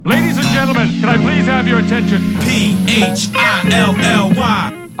have your attention? P-H-I-L-L-Y.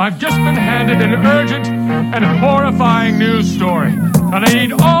 I've just been handed an urgent and horrifying news story. And I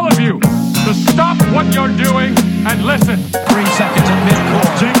need all of you to stop what you're doing and listen. 3 seconds at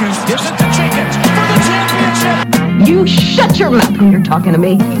midcourt. Jenkins gives it to Jenkins for the championship. You shut your mouth when you're talking to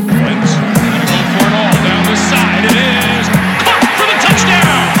me. Wins. Gonna go for it all down the side. It is caught for the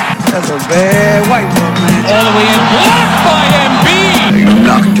touchdown. That's a bad white one, man. All the way in, blocked by Embiid. You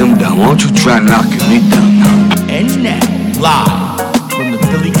knocked him down. Why don't you try knocking me down now? And now, live from the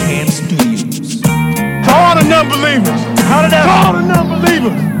Philly Cam Studios. To all the non-believers. How did that? To all the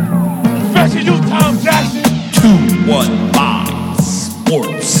non-believers. Especially you, Tom Jackson. 215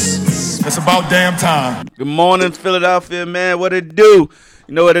 Sports. It's about damn time. Good morning, Philadelphia, man. What it do?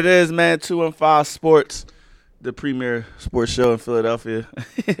 You know what it is, man. 215 Sports, the premier sports show in Philadelphia.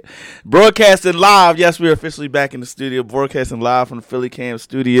 Broadcasting live. Yes, we're officially back in the studio. Broadcasting live from the Philly Cam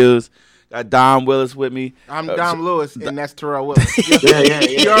Studios. Got Dom Willis with me. I'm Dom Lewis, and that's Terrell Willis. Yeah.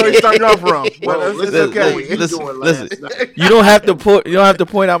 You already started off wrong, but it's okay. Listen, you don't have to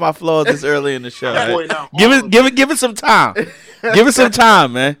point out my flaws this early in the show. Right? Give it some time. Give it some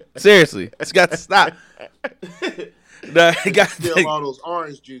time, man. Seriously, it's got to stop. Steal all those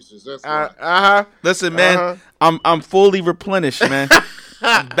orange juices. That's right. Listen, man, I'm fully replenished, man.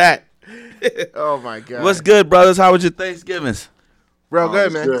 I'm back. Oh my God. What's good, brothers? How was your Thanksgivings? Real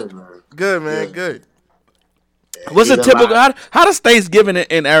good, man. Good, man. Good, man. Yeah. Good. What's a typical? How does Thanksgiving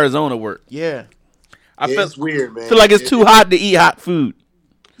in Arizona work? Yeah. It's weird, man. I feel like it's too hot to eat hot food.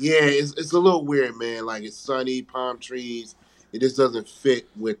 Yeah, it's a little weird, man. Like it's sunny, palm trees. It just doesn't fit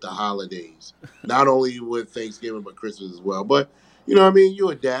with the holidays. Not only with Thanksgiving, but Christmas as well. But you know what I mean? You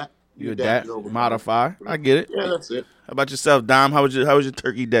adapt. You adapt, modify. I get it. Yeah, that's it. How about yourself, Dom? How was your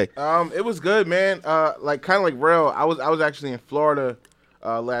turkey day? It was good, man. Like kind of like Rel. I was actually in Florida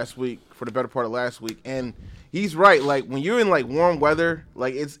last week for the better part of last week, and he's right. Like when you're in like warm weather,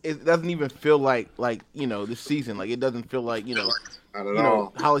 like it doesn't even feel like this season. Like it doesn't feel like Not at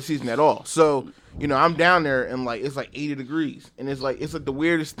all. holiday season at all. So I'm down there and like it's like 80 degrees, and it's like the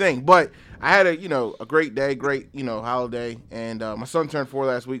weirdest thing. But I had a great day, great holiday, and my son turned 4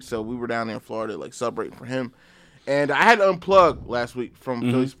 last week, so we were down there in Florida like celebrating for him. And I had to unplug last week from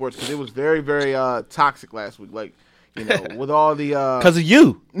Philly sports because it was very, very toxic last week. Like, with all the Because of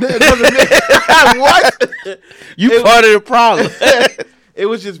you. because of me. What? You part of the problem. It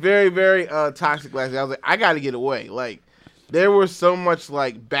was just very, very toxic last week. I was like, I got to get away. Like, there was so much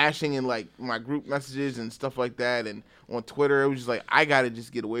like bashing in like my group messages and stuff like that, and on Twitter, it was just like, I got to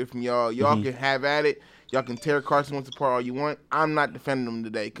just get away from y'all. Y'all can have at it. Y'all can tear Carson Wentz apart all you want. I'm not defending them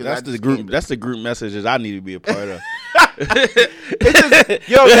today because That's the group messages I need to be a part of.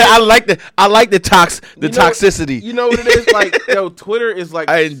 I like the toxicity. You know what it is? Like, Twitter is like,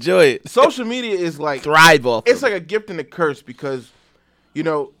 I enjoy it. Social media is like Thrive off. It's like a gift and a curse because,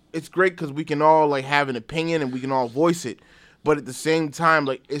 it's great because we can all like have an opinion and we can all voice it, but at the same time,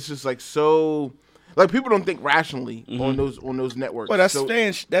 like it's just like so. Like people don't think rationally on those networks. Well, that's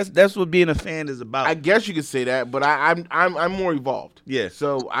what being a fan is about. I guess you could say that, but I'm more evolved. Yeah.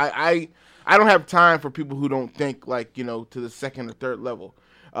 So I don't have time for people who don't think like to the second or third level,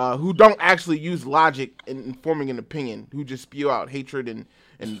 who don't actually use logic in forming an opinion, who just spew out hatred and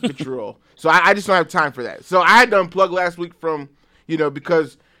vitriol. So I just don't have time for that. So I had to unplug last week from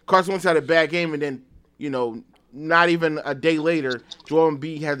because Carson Wentz had a bad game, and then not even a day later, Joel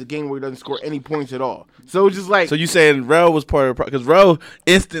Embiid has a game where he doesn't score any points at all. So it's just like. So you saying Rel was part of the problem? Because Rel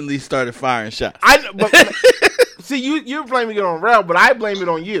instantly started firing shots. See, you're blaming it on Rel, but I blame it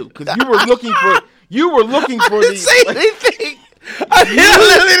on you because you were looking for. I didn't say anything. I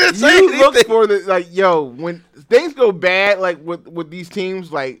didn't say anything. You look for the when things go bad like with these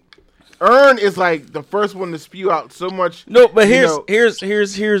teams like. Earn is like the first one to spew out so much. No, but here's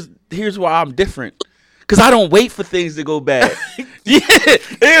why I'm different. Because I don't wait for things to go bad. Yeah. You know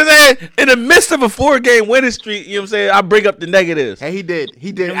what I'm saying? In the midst of a 4-game winning streak, you know what I'm saying? I bring up the negatives. Hey, he did.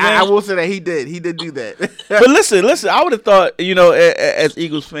 He did. You know I will say that he did. He did do that. But listen. I would have thought, as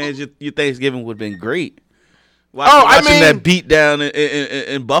Eagles fans, your Thanksgiving would have been great. Watching that beat down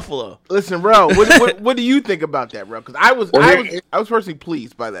in Buffalo. Listen, bro, what do you think about that, bro? Because I was personally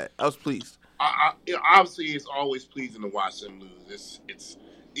pleased by that. I was pleased. Obviously, it's always pleasing to watch them lose. It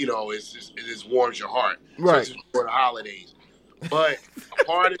just warms your heart, right? Especially for the holidays. But a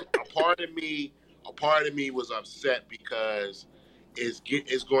part of me was upset because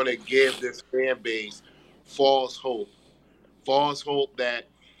it's going to give this fan base false hope that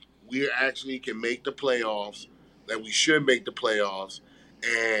we actually can make the playoffs, that we should make the playoffs,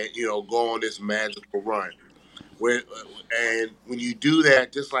 and go on this magical run. And when you do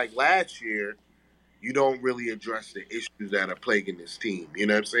that, just like last year, you don't really address the issues that are plaguing this team. You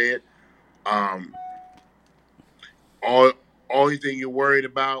know what I'm saying? Only thing you're worried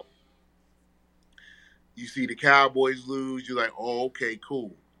about, you see the Cowboys lose, you're like, oh, okay,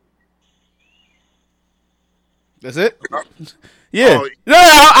 cool. That's it? Yeah. No,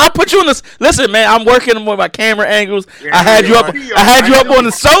 I'll put you on this. Listen, man, I'm working with my camera angles. Yeah, I had you up on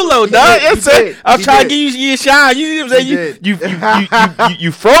the solo, dog. He did. I'm He trying to did. give you your shine. You know what I'm saying? He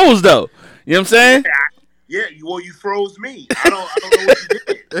You froze though. You know what I'm saying? Yeah, you froze me. I don't know what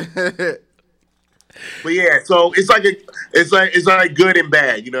you did. But yeah, so it's like good and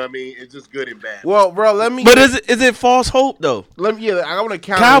bad. You know what I mean? It's just good and bad. Well, bro, let me. But is it false hope though? I want to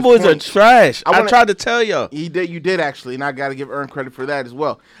count. Cowboys are trash. I tried to tell y'all. You did actually, and I got to give Ern credit for that as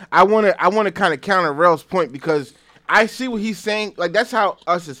well. I want to kind of counter Rel's point because I see what he's saying. Like that's how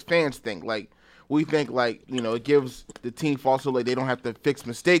us as fans think. Like we think like it gives the team false hope. Like they don't have to fix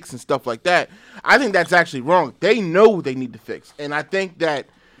mistakes and stuff like that. I think that's actually wrong. They know what they need to fix, and I think that.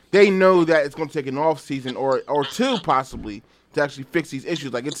 They know that it's going to take an off season or two possibly to actually fix these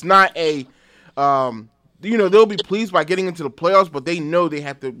issues. Like it's not a, they'll be pleased by getting into the playoffs, but they know they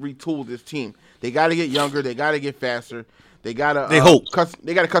have to retool this team. They got to get younger. They got to get faster. They got to.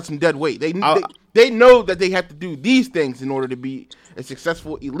 They got to cut some dead weight. They know that they have to do these things in order to be a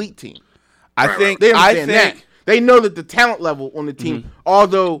successful elite team. I think that. They know that the talent level on the team,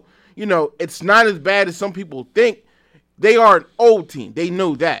 although it's not as bad as some people think. They are an old team. They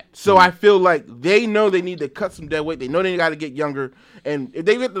know that. So I feel like they know they need to cut some dead weight. They know they got to get younger. And if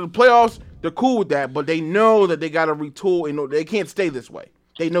they get to the playoffs, they're cool with that. But they know that they got to retool. And they can't stay this way.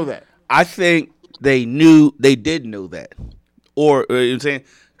 They know that. I think they did know that. Or, you know what I'm saying?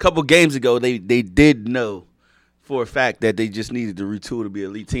 A couple games ago, they did know for a fact that they just needed to retool to be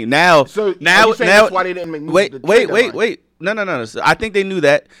an elite team. Now, that's why they didn't make moves. Wait. No. So I think they knew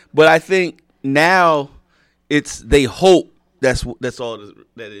that. But I think now – they hope that's all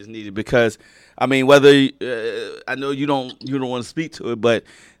that is needed because I mean whether I know you don't want to speak to it, but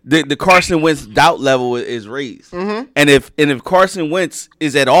the Carson Wentz doubt level is raised, and if Carson Wentz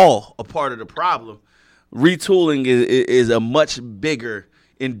is at all a part of the problem, retooling is a much bigger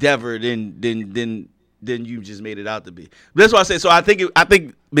endeavor than you just made it out to be. That's why I say. So I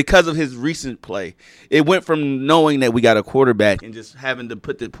think because of his recent play, it went from knowing that we got a quarterback and just having to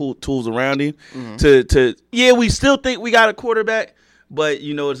put the tools around him to we still think we got a quarterback, but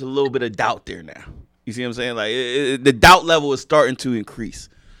it's a little bit of doubt there now. You see what I'm saying? Like the doubt level is starting to increase.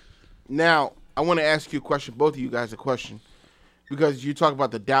 Now I want to ask you a question, both of you guys a question, because you talk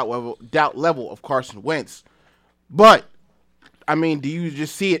about the doubt level of Carson Wentz, but. I mean, do you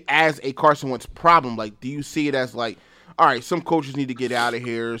just see it as a Carson Wentz problem? Like, do you see it as like, all right, some coaches need to get out of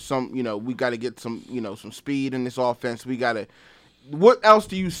here. Some, we got to get some, some speed in this offense. We got to. What else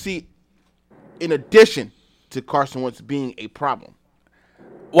do you see in addition to Carson Wentz being a problem?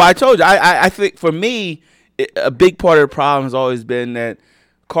 Well, I told you, I think for me, a big part of the problem has always been that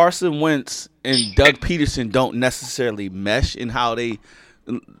Carson Wentz and Doug Peterson don't necessarily mesh in how they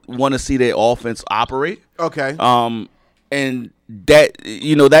want to see their offense operate. Okay. And that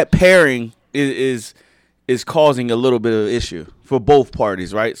that pairing is causing a little bit of issue for both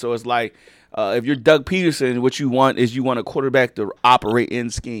parties, right? So it's like if you're Doug Peterson, what you want is a quarterback to operate in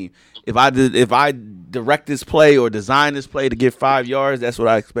scheme. If I direct this play or design this play to get 5 yards, that's what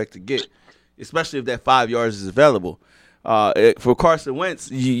I expect to get, especially if that 5 yards is available. For Carson Wentz,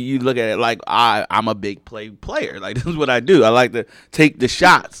 you look at it like I'm a big player. Like this is what I do. I like to take the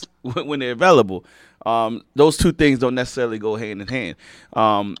shots when they're available. Those two things don't necessarily go hand in hand.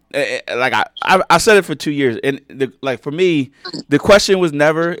 Like I said it for 2 years, and for me, the question was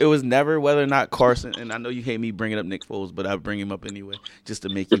never whether or not Carson. And I know you hate me bringing up Nick Foles, but I bring him up anyway just to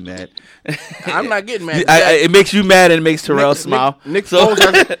make you mad. I'm not getting mad. It makes you mad and it makes Terrell smile. Nick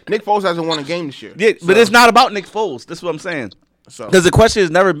Foles hasn't won a game this year. Yeah, but it's not about Nick Foles. That's what I'm saying. Because the question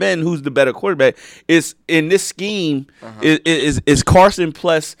has never been who's the better quarterback. It's in this scheme, is Carson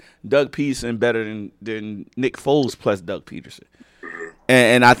plus Doug Peterson better than Nick Foles plus Doug Peterson?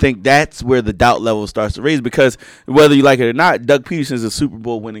 And I think that's where the doubt level starts to raise because whether you like it or not, Doug Peterson is a Super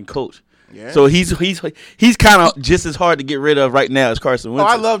Bowl winning coach. Yeah. So he's kind of just as hard to get rid of right now as Carson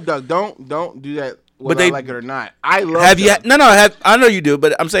Wentz. Oh, I love Doug. Don't do that whether I like it or not. I love Doug. I know you do,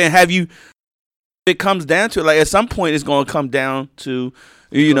 but I'm saying have you it comes down to it, like at some point it's going to come down to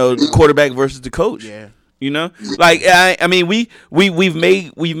the quarterback versus the coach. Yeah. Like I mean we've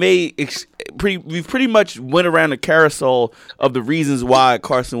made we've pretty much went around the carousel of the reasons why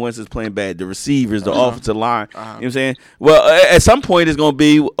Carson Wentz is playing bad. The receivers, the offensive line. You know what I'm saying? Well, at some point it's going to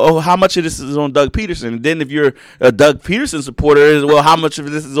be, how much of this is on Doug Peterson? And then if you're a Doug Peterson supporter, how much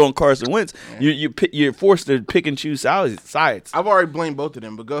of this is on Carson Wentz? You're forced to pick and choose sides. I've already blamed both of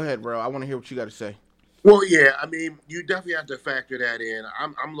them, but go ahead, bro. I want to hear what you got to say. Well, yeah, I mean, you definitely have to factor that in.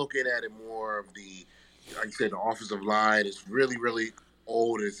 I'm looking at it more of like you said, the offensive line is really, really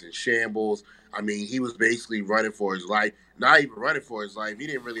old. It's in shambles. I mean, he was basically running for his life. Not even running for his life. He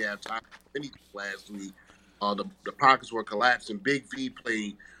didn't really have time for anything last week. The pockets were collapsing. Big V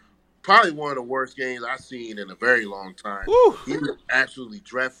played probably one of the worst games I've seen in a very long time. Woo. He was absolutely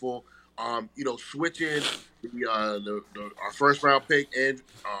dreadful. Switching our first round pick and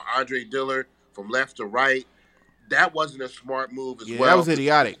Andre Dillard from left to right, that wasn't a smart move as well. That was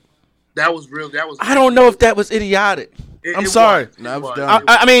idiotic. That was real. That was. I don't know if that was idiotic. I'm sorry. That was dumb.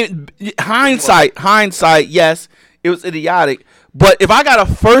 I mean, hindsight, yes, it was idiotic. But if I got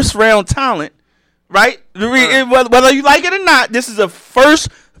a first round talent, right? Whether you like it or not, this is a first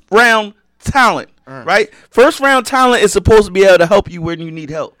round talent, right? First round talent is supposed to be able to help you when you need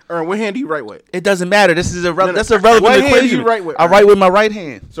help. What hand do you write with? It doesn't matter. This is that's a relevant what equation. Hand do you write with? I write with my right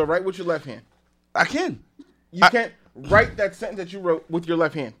hand. So write with your left hand. I can. You can't write that sentence that you wrote with your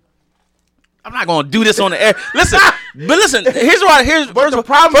left hand. I'm not gonna do this on the air. Listen, here's the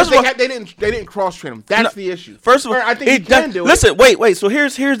problem is they didn't cross train him. That's the issue. First of all, I think he can do it. Listen, wait. So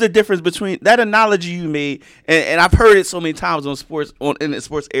here's the difference between that analogy you made, and I've heard it so many times in the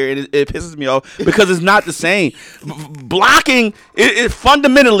sports area, and it pisses me off because it's not the same. Blocking it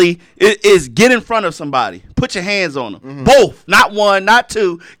fundamentally is get in front of somebody. Put your hands on them. Mm-hmm. Both, not one, not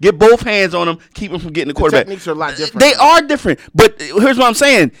two. Get both hands on them. Keep them from getting the quarterback. Techniques are a lot different. They are different, but here's what I'm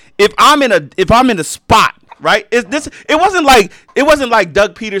saying: if I'm in a spot, right? It wasn't like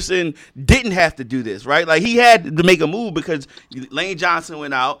Doug Peterson didn't have to do this, right? Like he had to make a move because Lane Johnson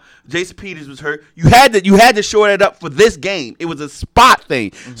went out, Jason Peters was hurt. You had to shore that up for this game. It was a spot thing.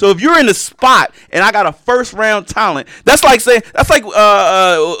 Mm-hmm. So if you're in the spot and I got a first round talent, that's like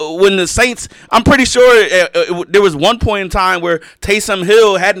when the Saints. I'm pretty sure there was one point in time where Taysom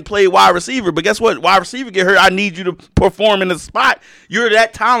Hill hadn't played wide receiver, but guess what? Wide receiver get hurt. I need you to perform in the spot. You're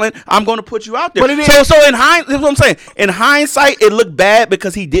that talent. I'm going to put you out there. So in hindsight, that's what I'm saying. In hindsight, it looked bad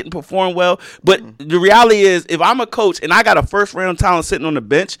because he didn't perform well. But the reality is, if I'm a coach and I got a first round talent sitting on the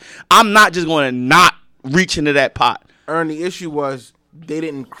bench, I'm not just going to not reach into that pot. The issue was they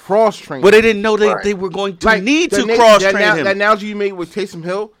didn't cross train. But they didn't know they were going to need to cross train him. That analogy you made with Taysom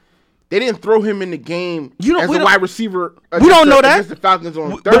Hill, they didn't throw him in the game as a wide receiver. We don't know that. Against the Falcons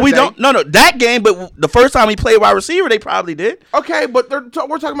on Thursday. But we don't. No, that game. But the first time he played wide receiver, they probably did. Okay, but we're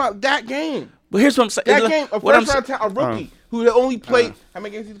talking about that game. But here's what I'm saying. That game, a rookie who only played. How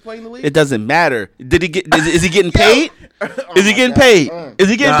many games did he play in the league? It doesn't matter. Did he get? Is he getting paid? Is he getting paid? Is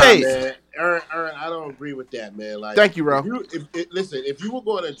he getting paid? Man. Aaron, I don't agree with that, man. Like, thank you, bro. If you were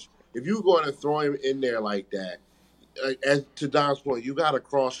going to throw him in there like that, as to Don's point, you got to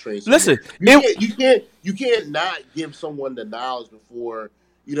cross train. Listen, you can't not give someone the knowledge before,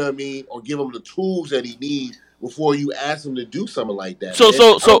 you know what I mean, or give him the tools that he needs before you ask him to do something like that. So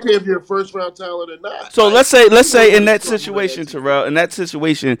I don't care if you're a first round talent or not. So let's say in that situation, Terrell,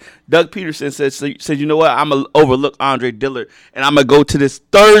 Doug Peterson said, you know what, I'm gonna overlook Andre Dillard and I'm gonna go to this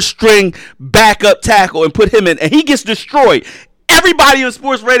third string backup tackle and put him in, and he gets destroyed. Everybody on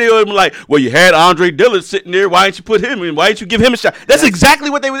sports radio is like, well, you had Andre Dillard sitting there. Why didn't you put him in? Why didn't you give him a shot? That's exactly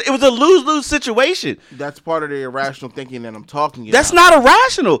what it was a lose-lose situation. That's part of the irrational thinking that I'm talking about. That's not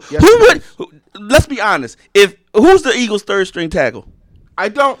irrational. Yes, let's be honest. Who's the Eagles' third string tackle? I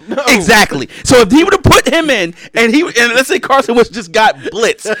don't know. Exactly. So if he would have put him in, and let's say Carson Wentz just got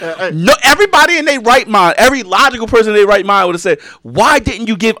blitzed, no, everybody in their right mind, every logical person in their right mind would have said, "Why didn't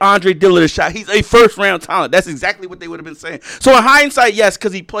you give Andre Dillard a shot? He's a first round talent." That's exactly what they would have been saying. So in hindsight, yes,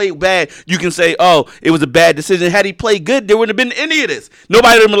 because he played bad, you can say, "Oh, it was a bad decision." Had he played good, there wouldn't have been any of this.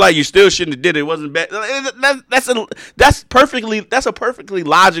 Nobody would have been like, "You still shouldn't have did it. It wasn't bad." That's a perfectly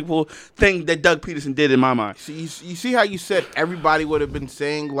logical thing that Doug Peterson did in my mind. So you see how you said everybody would have been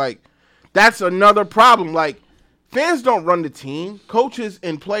saying, like, that's another problem. Like, fans don't run the team. Coaches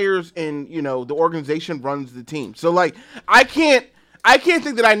and players and, the organization runs the team. So, like, I can't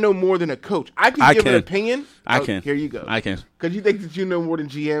think that I know more than a coach. I can give an opinion. I can. Here you go. I can. Because you think that you know more than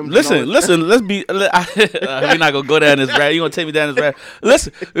GMs. Listen. Let's be. We're not gonna go down this rabbit. You gonna take me down this rabbit?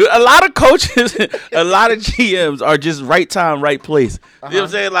 Listen, a lot of coaches, a lot of GMs are just right time, right place. You know what I'm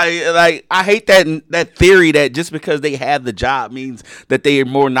saying? Like I hate that theory that just because they have the job means that they are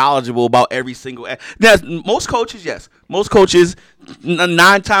more knowledgeable about every single. Now, most coaches, yes, most coaches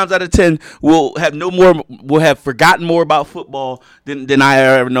 9 times out of 10 will have forgotten more about football than I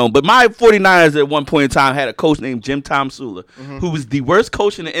ever known. But my 49ers at one point in time had a coach named Jim Tom Sula, who was the worst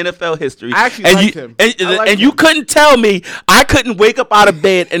coach in the NFL history. I actually liked him. And you couldn't tell me I couldn't wake up out of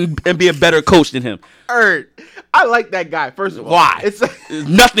bed and be a better coach than him. I like that guy, first of all. Why? There's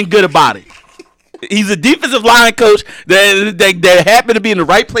nothing good about it. He's a defensive line coach that happened to be in the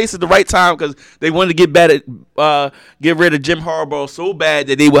right place at the right time because they wanted to get rid of Jim Harbaugh so bad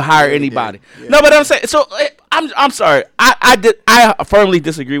that they would hire anybody. Yeah. No, but I'm saying, so I'm sorry. I firmly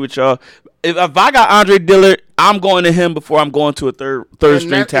disagree with y'all. If I got Andre Dillard, I'm going to him before I'm going to a third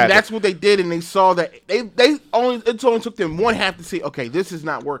string tackle. And that's what they did, and they saw that it only took them one half to see, okay, this is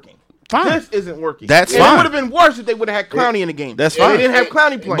not working. Fine. This isn't working. That's fine. It would have been worse if they would have had Clowney in the game. That's fine. They didn't have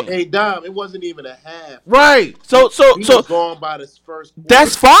Clowney playing. Hey, Dom, it wasn't even a half. Right. So he was gone by this first quarter.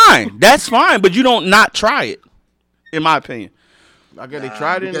 That's fine. That's fine. But you don't not try it, in my opinion. I guess they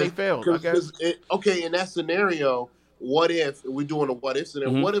tried it and they failed. Okay, in that scenario, what if we're doing a what if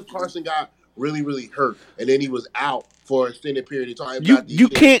scenario? What if Carson got really, really hurt and then he was out for an extended period of time? You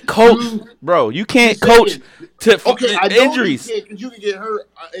can't coach, bro. You can't coach injuries. You can get hurt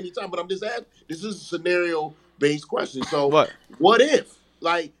anytime, but I'm just asking. This is a scenario-based question. So what if?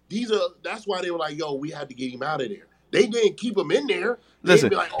 Like, that's why they were like, yo, we had to get him out of there. They didn't keep him in there.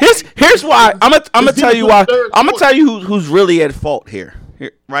 Listen, like, here's why. I'm gonna tell you why. I'm gonna tell you who's really at fault here,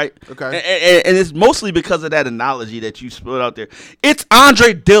 right? Okay. And it's mostly because of that analogy that you split out there. It's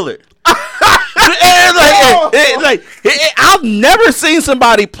Andre Dillard. I've never seen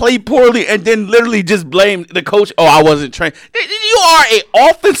somebody play poorly and then literally just blame the coach. Oh, I wasn't trained. You are an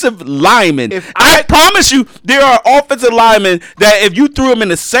offensive lineman. I promise you, there are offensive linemen that if you threw them in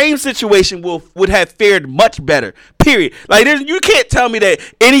the same situation would have fared much better. Period. Like you can't tell me that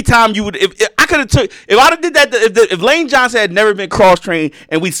anytime you would. If I'd have did that, if Lane Johnson had never been cross trained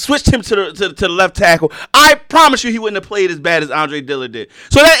and we switched him to the left tackle, I promise you he wouldn't have played as bad as Andre Dillard did.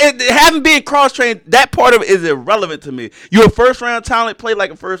 So that having been cross trained, that part of it is irrelevant to me. You're a first round talent. Play like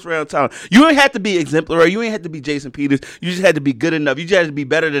a first round talent. You ain't have to be exemplary. You ain't have to be Jason Peters. You just had to be good enough. You just had to be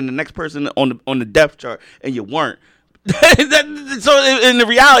better than the next person on the depth chart, and you weren't. So in the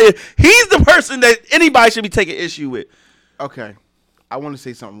reality, he's the person that anybody should be taking issue with. Okay, I want to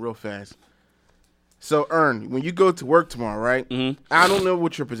say something real fast. So, Ern, when you go to work tomorrow, right? Mm-hmm. I don't know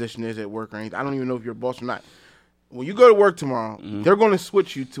what your position is at work or anything. I don't even know if you're a boss or not. When you go to work tomorrow, they're going to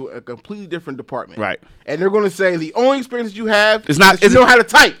switch you to a completely different department. Right. And they're going to say the only experience you have is that you know how to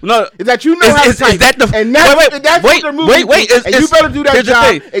type. No. Is that you know how to type. Is that the... And that's what they're moving to. And you better do that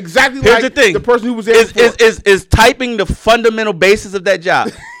job exactly like the person who was there before. Is typing the fundamental basis of that job?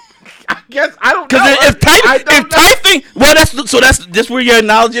 I guess I don't know. Because if typing, well, that's where your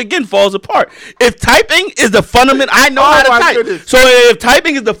analogy again falls apart. If typing is the fundamental, I know how to type. Goodness. So if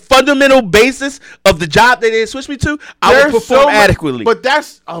typing is the fundamental basis of the job that they switched me to, I will perform adequately. But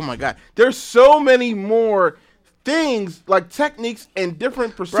oh my God, there's so many more things like techniques and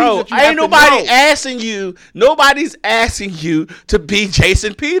different procedures. Bro, ain't nobody asking you. Nobody's asking you to be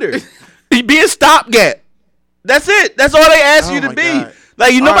Jason Peters. Be a stopgap. That's it. That's all they ask you to be. God.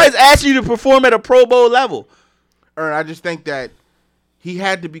 Like nobody's asking you to perform at a Pro Bowl level. I just think that he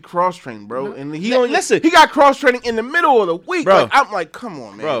had to be cross trained, bro. And he got cross training in the middle of the week. Bro. Like, I'm like, come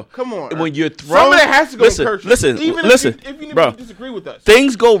on, man. Bro, come on. When you're thrown, some of that has to go to Kirk. Listen, even if you disagree with us.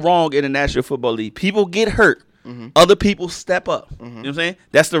 Things go wrong in the National Football League. People get hurt. Mm-hmm. Other people step up. Mm-hmm. You know what I'm saying?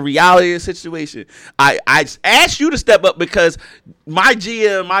 That's the reality of the situation. I asked you to step up because my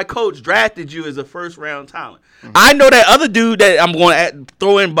GM, my coach, drafted you as a first-round talent. Mm-hmm. I know that other dude that I'm going to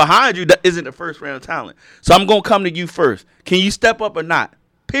throw in behind you that isn't a first-round talent. So I'm going to come to you first. Can you step up or not?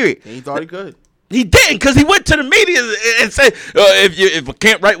 Period. He thought he could. He didn't because he went to the media and said, if I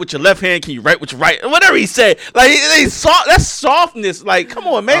can't write with your left hand, can you write with your right? Whatever he said. Like, that's softness. Like, come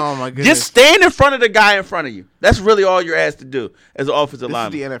on, man. Oh, my goodness. Just stand in front of the guy in front of you. That's really all you're asked to do as an offensive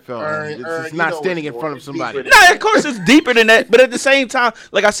lineman. This is the NFL. It's not standing in front of somebody. No, of course it's deeper than that. But at the same time,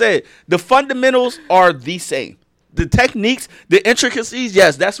 like I said, the fundamentals are the same. The techniques, the intricacies,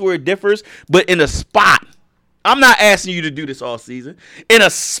 yes, that's where it differs. But in a spot, I'm not asking you to do this all season. In a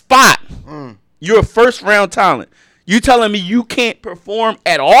spot, you're a first-round talent. You telling me you can't perform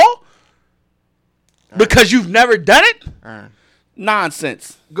at all because you've never done it?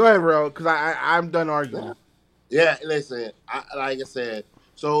 Nonsense. Go ahead, bro, because I'm done arguing. Yeah, listen, like I said,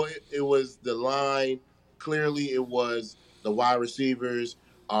 so it was the line. Clearly, it was the wide receivers.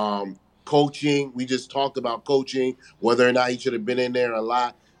 Coaching, we just talked about coaching, whether or not he should have been in there a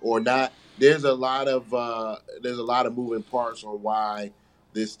lot or not. There's a lot of moving parts on why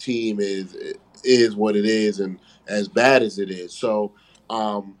this team is what it is and as bad as it is. So,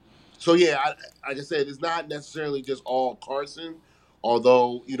 yeah, like I said, it's not necessarily just all Carson,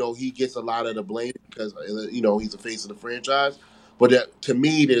 although he gets a lot of the blame because he's the face of the franchise. But to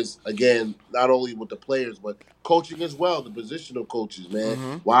me, there's again not only with the players but coaching as well, the positional coaches,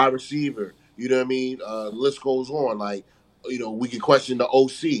 man, wide receiver. You know what I mean? The list goes on. Like, we can question the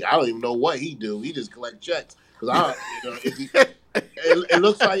OC. I don't even know what he do. He just collect checks because it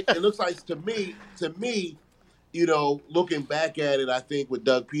looks like to me, looking back at it, I think with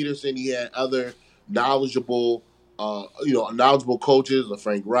Doug Peterson, he had other knowledgeable coaches, like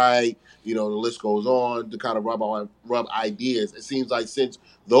Frank Wright. The list goes on to kind of rub ideas. It seems like since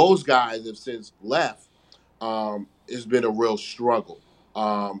those guys have since left, it's been a real struggle.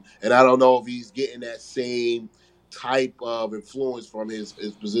 And I don't know if he's getting that same type of influence from his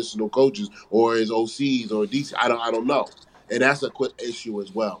positional coaches or his OCs or DC. I don't know. And that's a quick issue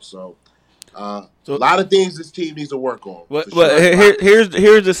as well. So a lot of things this team needs to work on.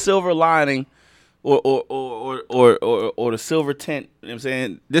 Here's the silver lining. Or the silver tint. You know what I'm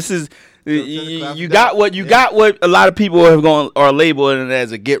saying? This is you got what a lot of people are labeling it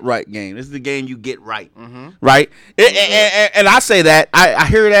as a get right game. This is the game you get right, right? And I say that I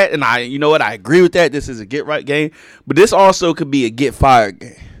hear that, and I agree with that. This is a get right game, but this also could be a get fired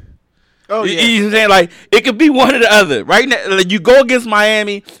game. Oh, yeah. You know what I'm saying? Like, it could be one or the other. Right now, like, you go against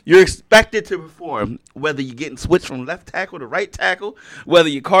Miami, you're expected to perform. Whether you're getting switched from left tackle to right tackle, whether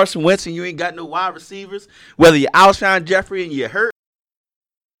you're Carson Wentz and you ain't got no wide receivers, whether you're Alshon Jeffrey and you're hurt.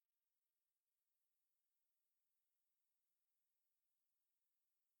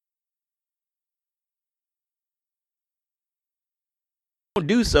 Don't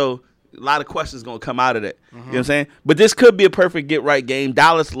do so. A lot of questions going to come out of that. You know what I'm saying? But this could be a perfect get-right game.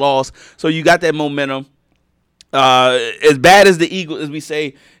 Dallas lost, so you got that momentum. As bad as the Eagles, as we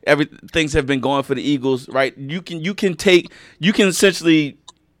say, things have been going for the Eagles, right? You can essentially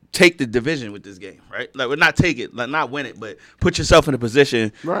take the division with this game, right? Like, well, not take it, like not win it, but put yourself in a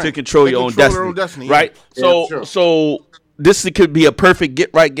position to control your own destiny, right? Yeah. So this could be a perfect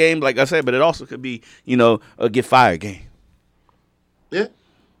get-right game, like I said, but it also could be, a get-fired game. Yeah.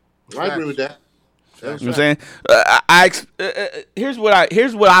 I agree with that. You know what I'm saying? Here's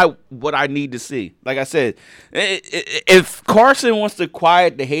what I need to see. Like I said, if Carson wants to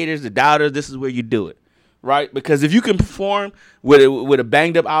quiet the haters, the doubters, this is where you do it, right? Because if you can perform with a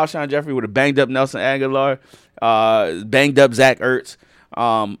banged up Alshon Jeffrey, with a banged up Nelson Aguilar, banged up Zach Ertz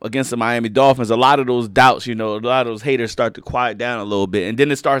against the Miami Dolphins, a lot of those doubts, a lot of those haters start to quiet down a little bit, and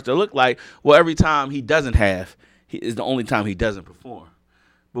then it starts to look like, well, every time he doesn't have, is the only time he doesn't perform.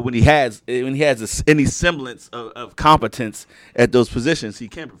 But when he has any semblance of competence at those positions, he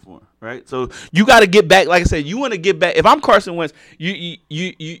can perform, right? So you got to get back. Like I said, you want to get back. If I'm Carson Wentz,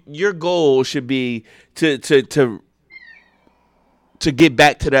 your goal should be to get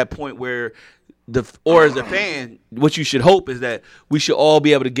back to that point where as a fan, what you should hope is that we should all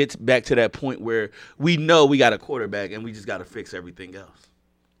be able to get back to that point where we know we got a quarterback and we just got to fix everything else.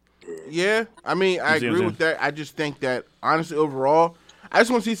 Yeah, I mean, I agree with that. I just think that honestly, overall, I just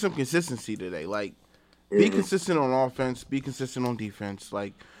want to see some consistency today. Like, be consistent on offense, be consistent on defense.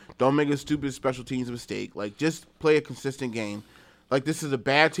 Like, don't make a stupid special teams mistake. Like, just play a consistent game. Like, this is a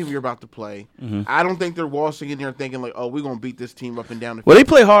bad team you're about to play. I don't think they're waltzing in there thinking, like, oh, we're going to beat this team up and down the field. Well, they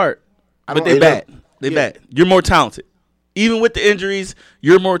play hard, but they bad. They bad. You're more talented. Even with the injuries,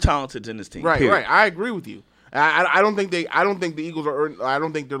 you're more talented than this team. Right, period. Right. I agree with you. I don't think the Eagles are. I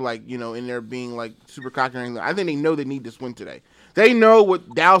don't think they're like in there being like super cocky or anything. I think they know they need this win today. They know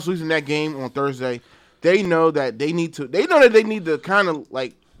with Dallas losing that game on Thursday, they know that they need to. They know that they need to kind of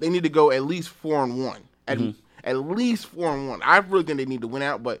like they need to go at least 4-1. At least 4-1. I really think they need to win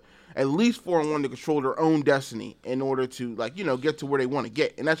out, but at least 4-1 to control their own destiny in order to get to where they want to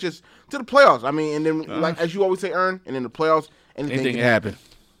get, and that's just to the playoffs. I mean, and then like as you always say, Ern, and in the playoffs, anything can happen.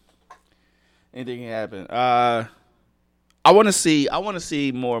 Anything can happen. I want to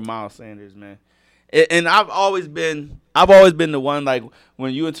see more Miles Sanders, man. And I've always been the one, like,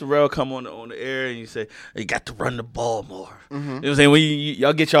 when you and Terrell come on the air and you say, you got to run the ball more. You know what I'm saying? When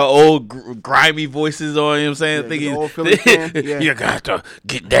y'all get your old grimy voices on, you know what I'm saying? You got to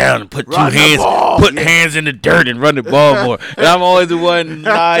get down and put hands in the dirt and run the ball more. And I'm always the one,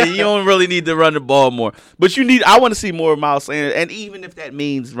 you don't really need to run the ball more. But I want to see more of Miles Sanders, and even if that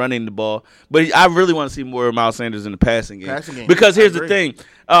means running the ball. But I really want to see more of Miles Sanders in the passing game. Because here's the thing.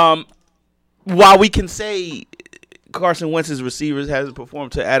 While we can say Carson Wentz's receivers hasn't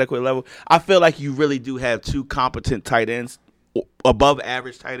performed to an adequate level, I feel like you really do have two competent tight ends above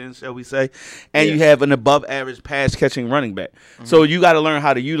average tight end, shall we say, and you have an above average pass catching running back. So you got to learn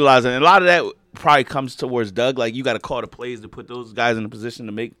how to utilize it. And a lot of that probably comes towards Doug. Like, you got to call the plays to put those guys in a position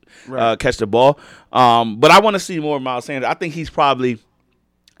to make catch the ball. But I want to see more of Miles Sanders. I think he's probably,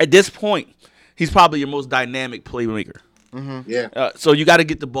 at this point, he's probably your most dynamic playmaker. Yeah. So you got to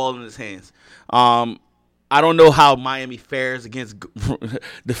get the ball in his hands. I don't know how Miami fares against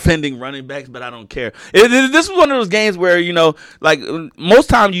defending running backs, but I don't care. This is one of those games where, you know, like most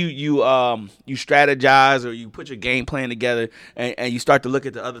times you strategize or you put your game plan together and you start to look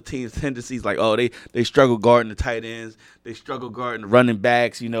at the other team's tendencies, like, oh, they struggle guarding the tight ends, they struggle guarding the running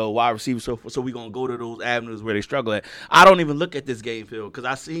backs, you know, wide receivers, so we're gonna go to those avenues where they struggle at. I don't even look at this game field because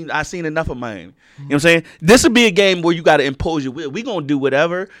I seen enough of Miami. You know what I'm saying? This would be a game where you got to impose your will. We're gonna do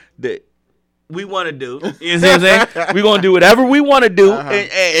whatever that we want to do. You know what I'm saying? We're going to do whatever we want to do.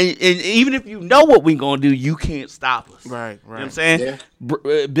 And even if you know what we're going to do, you can't stop us. Right. You know what I'm saying? Yeah.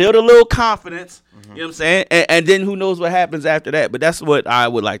 Build a little confidence. You know what I'm saying? And then who knows what happens after that. But that's what I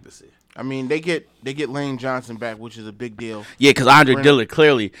would like to see. I mean, they get Lane Johnson back, which is a big deal. Yeah, because Andre Dillard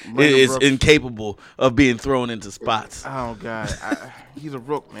clearly is incapable of being thrown into spots. Oh, God. He's a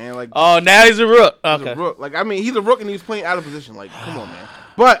rook, man. Like, oh, now he's a rook. Okay. He's a rook. Like, I mean, he's a rook and he's playing out of position. Like, come on, man.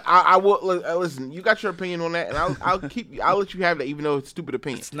 But I will listen. You got your opinion on that, and I'll let you have that, even though it's a stupid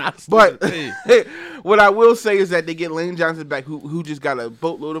opinion. It's not a stupid opinion. What I will say is that they get Lane Johnson back, who just got a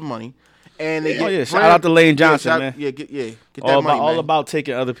boatload of money, and they get shout out to Lane Johnson, man. Get that all money, all man. about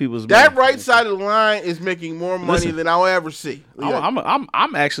taking other people's money. That right side of the line is making more money than I'll ever see.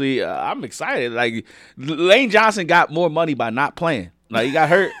 I'm actually I'm excited. Like, Lane Johnson got more money by not playing. Like, he got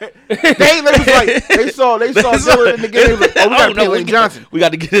hurt. they saw Dillard in the game. Like, we got to pay Lane Johnson. We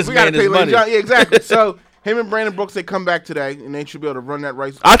got to get this man his money. Yeah, exactly. So him and Brandon Brooks, they come back today, and they should be able to run that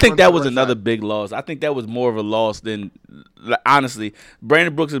right. I think that was another big loss. I think that was more of a loss than, honestly,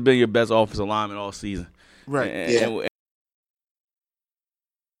 Brandon Brooks has been your best offensive lineman all season. Right.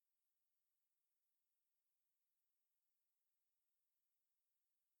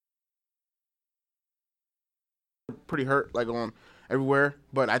 Pretty hurt, like, on everywhere,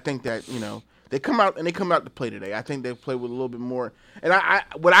 but I think that, you know, they come out to play today. I think they play with a little bit more. And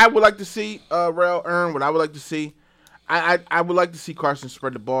what I would like to see, what I would like to see, I would like to see Carson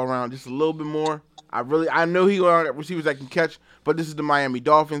spread the ball around just a little bit more. I know he got receivers that can catch, but this is the Miami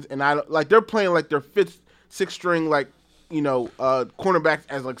Dolphins, and they're playing like their fifth, sixth string, like, you know, cornerbacks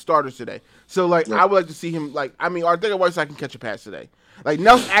as like starters today. So like, I would like to see him, like, I mean, Arthur Whiteside can catch a pass today. Like,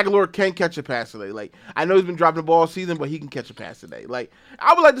 Nelson Aguilar can catch a pass today. Like, I know he's been dropping the ball all season, but he can catch a pass today. Like,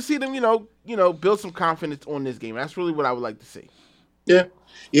 I would like to see them, you know, build some confidence on this game. That's really what I would like to see. Yeah.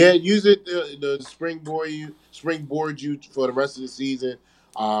 Use it the springboard you for the rest of the season.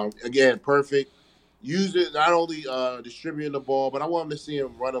 Again, perfect. Use it not only distributing the ball, but I want them to see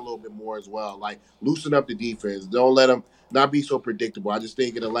him run a little bit more as well. Like, loosen up the defense. Don't let them not be so predictable. I just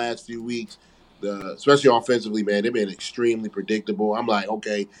think in the last few weeks, especially offensively, man, they've been extremely predictable. I'm like,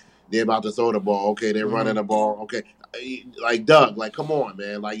 okay, they're about to throw the ball. Okay, they're running the ball. Okay, like, Doug, like, come on,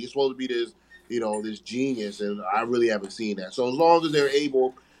 man. Like, you're supposed to be this, you know, this genius, and I really haven't seen that. So as long as they're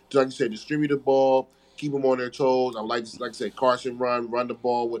able to, like you said, distribute the ball, keep them on their toes. I like I said, Carson run the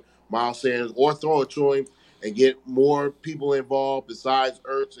ball with Miles Sanders, or throw it to him and get more people involved besides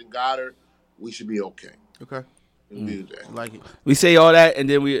Ertz and Goddard. We should be okay. Okay. Like it. We say all that, and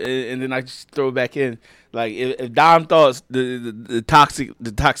then I just throw it back in. Like, if Dom thought the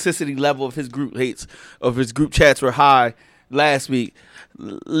toxicity level of his group chats were high last week,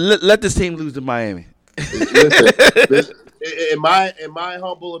 let this team lose to Miami. Listen, in my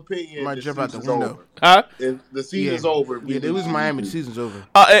humble opinion, might jump out the window. Over. Huh? The season's over. Yeah, they lose Miami. The season's over.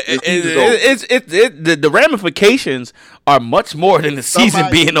 The ramifications are much more than the season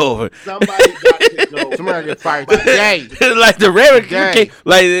being over. Somebody got to go. Somebody got fired today. Like, the ramifications,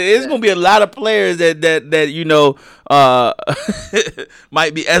 like, it's gonna be a lot of players that you know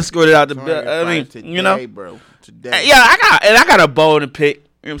might be escorted out the. I mean, today, you know, bro. Today. Yeah, I got a bone to pick.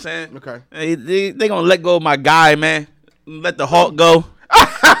 You know what I'm saying? Okay. They gonna let go of my guy, man. Let the Hawk go.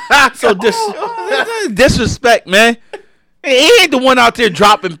 So disrespect, man. He ain't the one out there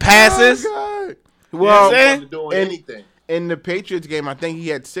dropping passes. Oh, God. Well, doing anything. In the Patriots game, I think he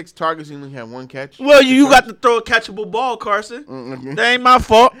had 6 targets and only had 1 catch. Well, you got to throw a catchable ball, Carson. Mm-hmm. That ain't my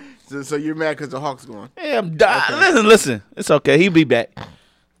fault. So you're mad because the Hawk's going? Yeah, I'm dying. Listen. It's okay. He'll be back.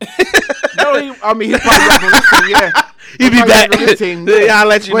 No, he's probably back on this team, yeah. He'll be back. I'll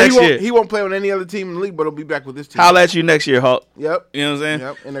let you next year. He won't play on any other team in the league, but he'll be back with this team. I'll let you next year, Hawk. Yep. You know what I'm saying?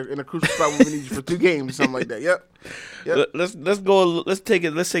 Yep. In a crucial spot where we need you for 2 games, something like that. Yep. Let's go. Let's take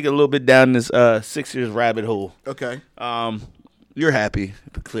it a little bit down this Sixers rabbit hole. Okay. You're happy,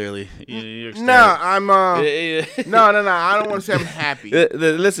 clearly. You're No, I'm no. I don't want to say I'm happy.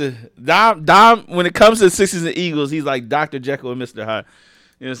 Listen, Dom. When it comes to the Sixers and Eagles, he's like Dr. Jekyll and Mr. Hyde.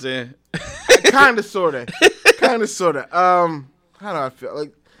 You know what I'm saying? Kind of, sorta. How do I feel?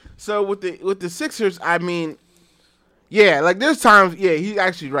 Like, so with the Sixers, I mean, yeah, like there's times, yeah, he's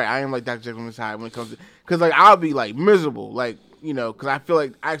actually right. I am like Dr. Jekyll and Mr. Hyde when it comes to, because like I'll be like miserable, like, you know, because I feel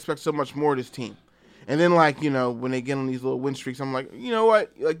like I expect so much more of this team. And then, like, you know, when they get on these little win streaks, I'm like, you know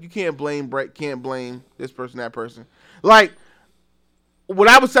what? Like, you can't blame Brett, can't blame this person, that person. Like, what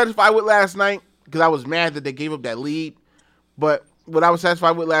I was satisfied with last night, because I was mad that they gave up that lead, but what I was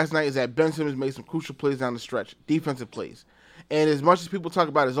satisfied with last night is that Ben Simmons made some crucial plays down the stretch, defensive plays. And as much as people talk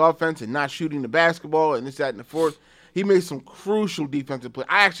about his offense and not shooting the basketball and this, that, and the fourth, he made some crucial defensive plays.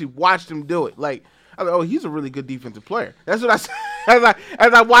 I actually watched him do it. Like, I was like, oh, he's a really good defensive player. That's what I said.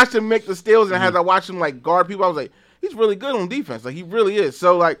 As I watched him make the steals and as I watched him, like, guard people, I was like, he's really good on defense. Like, he really is.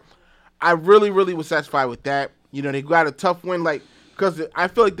 So, like, I really, really was satisfied with that. You know, they got a tough win, like, because I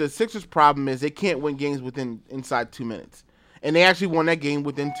feel like the Sixers' problem is they can't win games inside 2 minutes. And they actually won that game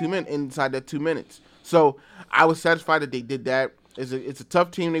within 2 minutes, inside that 2 minutes. So, I was satisfied that they did that. It's a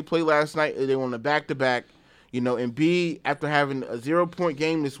tough team they played last night. They won a back-to-back. You know, and B, after having a 0-point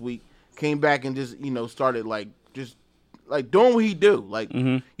game this week, came back and just, you know, started just doing what he do. Like,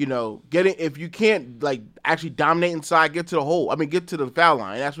 you know, if you can't like actually dominate inside, get to the hole. I mean, get to the foul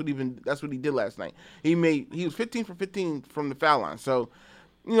line. That's what he did last night. He was 15 for 15 from the foul line. So,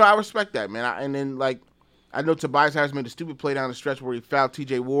 you know, I respect that, man. And then, like, I know Tobias Harris made a stupid play down the stretch where he fouled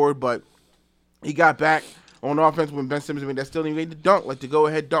TJ Ward, but he got back on offense when Ben Simmons made that still made the dunk, like the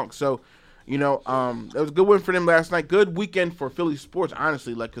go-ahead dunk. So, you know, it was a good win for them last night. Good weekend for Philly sports,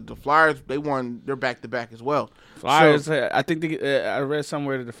 honestly. like, 'cause the Flyers, they won their back-to-back as well. Flyers, I think I read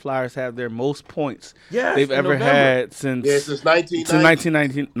somewhere that the Flyers have their most points they've ever had since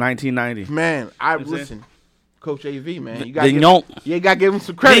 1990. Man, listen, Coach AV, man, you got to give him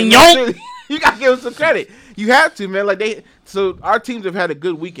some credit. You got to give him some credit. You have to, man. Like so our teams have had a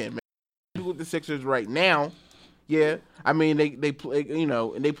good weekend, man. With the Sixers right now, yeah. I mean, they play, you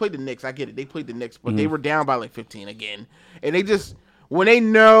know, and they played the Knicks. I get it. They played the Knicks, but they were down by like 15 again. And they just, when they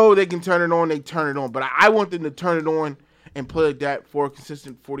know they can turn it on, they turn it on. But I want them to turn it on and play like that for a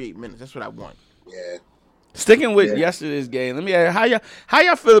consistent 48 minutes. That's what I want. Yeah. Sticking with yesterday's game, let me ask how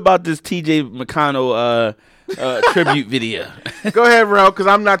y'all feel about this TJ McConnell tribute video? Go ahead, Rel, because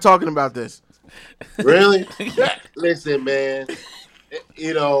I'm not talking about this. Really? Listen, man.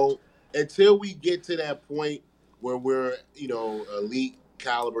 You know, until we get to that point where we're, you know, elite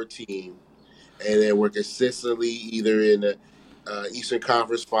caliber team, and then we're consistently either in the Eastern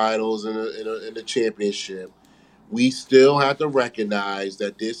Conference Finals and in the championship, we still have to recognize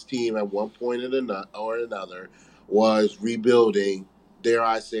that this team at one point or another was rebuilding, dare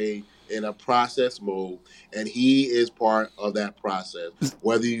I say, in a process mode, and he is part of that process,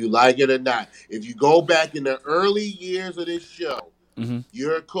 whether you like it or not. If you go back in the early years of this show,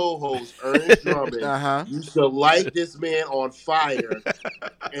 your co-host, Ernest Drummond, used to light this man on fire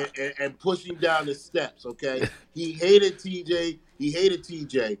and push him down the steps, okay? He hated TJ,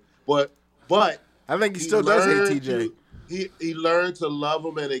 but I think he still does hate TJ. He learned to love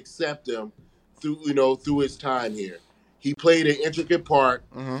him and accept him through his time here. He played an intricate part.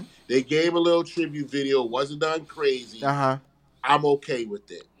 They gave a little tribute video. It wasn't done crazy. I'm okay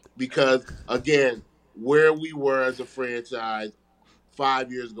with it because, again, where we were as a franchise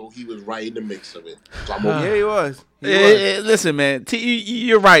 5 years ago, he was right in the mix of it. So I'm okay. Yeah, he was. Listen, man,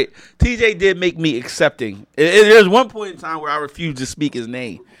 you're right. TJ did make me accepting. There's one point in time where I refused to speak his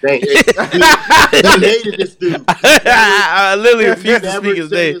name. He hated this dude. I literally refused to speak his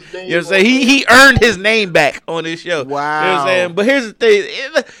name. You know what I'm saying? He earned his name back on this show. Wow. You know what I'm saying? But here's the thing.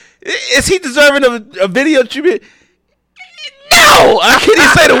 Is he deserving of a video tribute? No! I can't even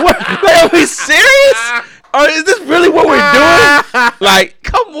say the word. Like, are we serious? Or is this really what we're doing? Like,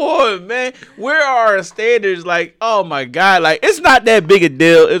 come on, man. Where are our standards? Like, oh my God. Like, it's not that big a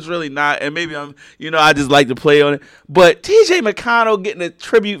deal. It's really not. And maybe I just like to play on it. But TJ McConnell getting a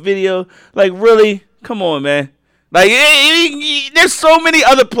tribute video, like, really? Come on, man. Like, there's so many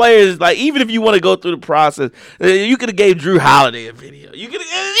other players. Like, even if you want to go through the process, you could have gave Drew Holiday a video. You could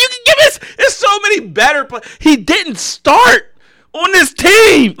give us. There's so many better players. He didn't start on this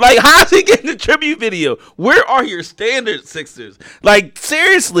team. Like, how's he getting the tribute video? Where are your standards, Sixers? Like,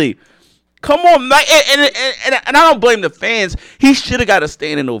 seriously. Come on. Like, and I don't blame the fans. He should have got a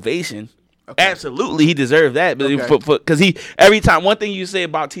standing ovation. Okay. Absolutely, he deserved that. Because every time, one thing you say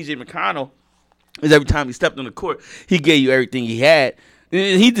about TJ McConnell is every time he stepped on the court, he gave you everything he had.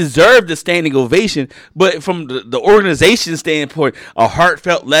 He deserved the standing ovation, but from the organization standpoint, a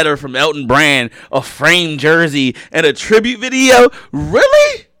heartfelt letter from Elton Brand, a framed jersey, and a tribute video.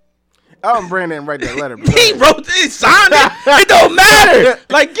 Really? Elton Brand didn't write that letter. He wrote it, he signed it. It don't matter.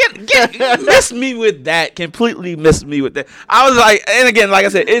 Like, miss me with that. Completely miss me with that. I was like, and again, like I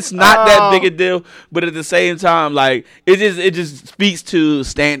said, it's not that big a deal, but at the same time, like, it just speaks to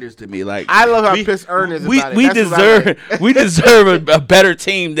standards to me. Like, I love how pissed Ern is about it. We deserve a better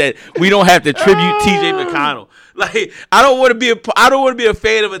team that we don't have to tribute T.J. McConnell. Like, I don't want to be a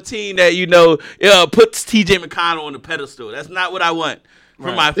fan of a team that puts T.J. McConnell on the pedestal. That's not what I want.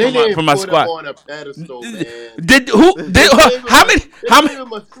 From my squad. On a pedestal, man. How many? Give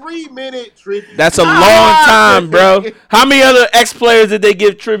him a 3-minute tribute. That's a long time, bro. How many other ex-players did they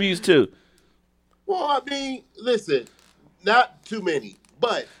give tributes to? Well, I mean, listen, not too many,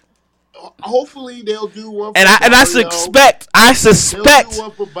 but hopefully they'll do one. And I suspect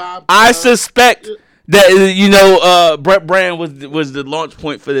that Brett Brown was the launch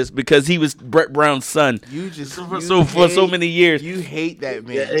point for this because he was Brett Brown's son. For so many years. You hate that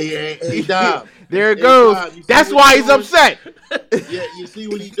man. Hey, Dom. There it goes. That's why he's upset. Yeah, you see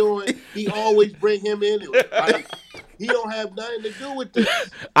what he's doing? He always bring him in. Like, he don't have nothing to do with this.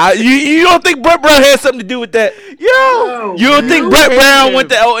 You don't think Brett Brown had something to do with that? No, you don't think Brett Brown went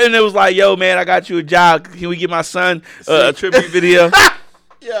to and it was like, yo, man, I got you a job. Can we get my son a tribute video?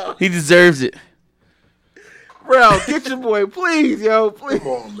 Yo. He deserves it. Bro, get your boy, please, yo, please. Come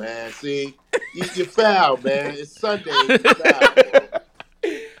on, man. See, you foul, man. It's Sunday. You foul, bro.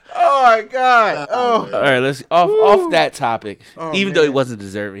 Oh my God! Oh, all right. Let's off that topic. Even though he wasn't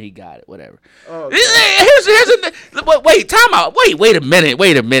deserving, he got it. Whatever. Oh, wait. Time out. Wait a minute. Now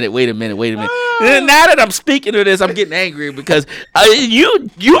that I'm speaking of this, I'm getting angry because you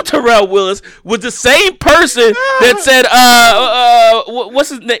Terrell Willis was the same person that said what's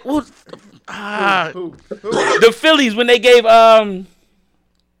his name? Who? The Phillies when they gave who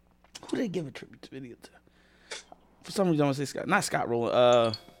they give a tribute video to? For some reason, I want to say Scott, not Scott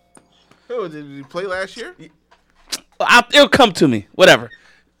Rowland. Who did he play last year? It'll come to me. Whatever.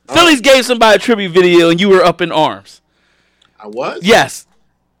 Phillies gave somebody a tribute video, and you were up in arms. I was? Yes.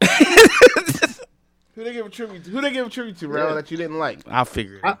 Who they give a tribute to, Rel, that you didn't like? I'll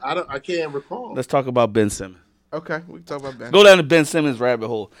figure it out. I can't recall. Let's talk about Ben Simmons. Okay, we can talk about Ben. Go down to Ben Simmons rabbit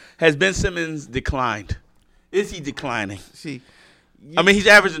hole. Has Ben Simmons declined? Is he declining? See, he's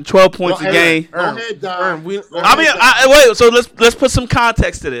averaging 12 points a game. Go ahead, Don. Wait. So let's put some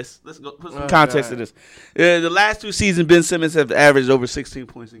context to this. Let's go put some context to this. The last 2 seasons, Ben Simmons have averaged over 16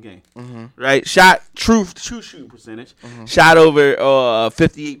 points a game. Mm-hmm. Right? Shot true shooting percentage. Mm-hmm. Shot over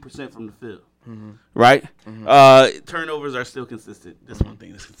 58% from the field. Mm-hmm. Right? Mm-hmm. Turnovers are still consistent. That's one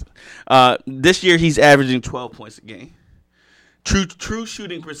thing that's consistent. This year he's averaging 12 points a game. True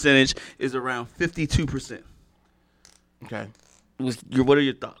shooting percentage is around 52%. Okay. What are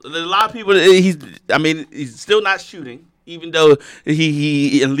your thoughts? A lot of people, he's still not shooting, even though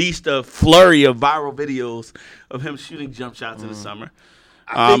he unleashed a flurry of viral videos of him shooting jump shots in the summer.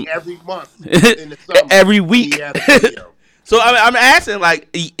 I think every month in the summer. Every week. He had a video. So I'm asking, like,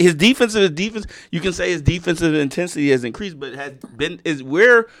 his defense. You can say his defensive intensity has increased, but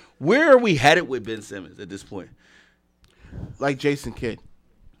where are we headed with Ben Simmons at this point? Like Jason Kidd.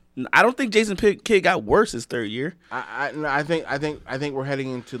 I don't think Jason Kidd got worse his third year. I think we're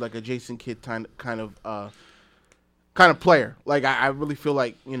heading into like a Jason Kidd kind of player. Like I really feel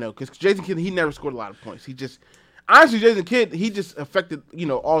like, because Jason Kidd, he never scored a lot of points. Honestly, Jason Kidd, he just affected,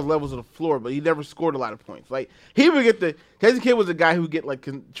 all levels of the floor, but he never scored a lot of points. Like, he would Jason Kidd was a guy who would get, like,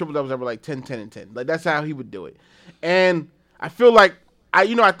 triple doubles every, like, 10, 10, and 10. Like, that's how he would do it. And I feel like,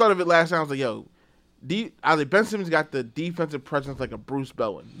 I thought of it last time. I was like, yo, Ben Simmons got the defensive presence like a Bruce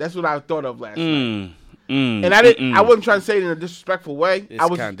Bowen. That's what I thought of last night. And I wasn't trying to say it in a disrespectful way. It's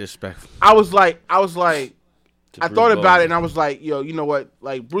kind of disrespectful. I thought about it, and I was like, yo, you know what?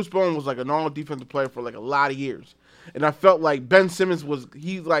 Like, Bruce Bowen was like a normal defensive player for like a lot of years. And I felt like Ben Simmons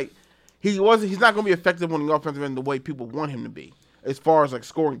he's not going to be effective on the offensive end the way people want him to be, as far as like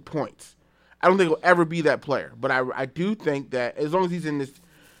scoring points. I don't think he'll ever be that player. But I do think that as long as he's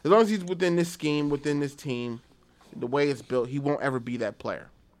within this scheme, within this team, the way it's built, he won't ever be that player.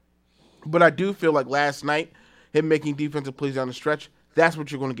 But I do feel like last night, him making defensive plays down the stretch, that's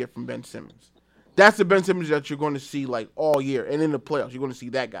what you're going to get from Ben Simmons. That's the Ben Simmons that you're going to see like all year, and in the playoffs, you're going to see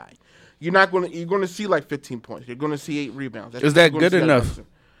that guy. You're going to see like 15 points. You're going to see 8 rebounds. Is that good enough?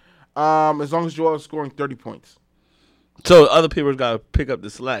 As long as Joel is scoring 30 points. So other people got to pick up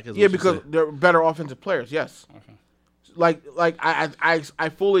the slack. Yeah, because they're better offensive players. Yes. Okay. Like I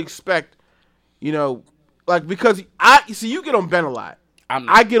fully expect, because you get on Ben a lot.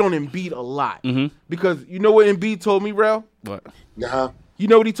 I get on Embiid a lot because you know what Embiid told me, Rel? What? Nah. You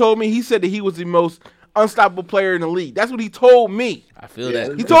know what he told me? He said that he was the most unstoppable player in the league. That's what he told me. I feel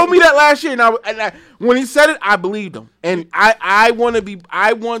that. He told me that last year, and I when he said it, I believed him. And I want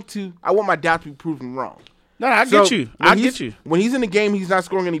my doubt to be proven wrong. No, I get you. I get you. When he's in the game, he's not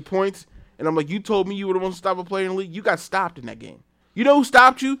scoring any points, and I'm like, you told me you were the most unstoppable player in the league. You got stopped in that game. You know who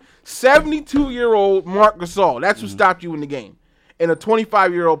stopped you? 72-year-old Marc Gasol. That's who stopped you in the game. And a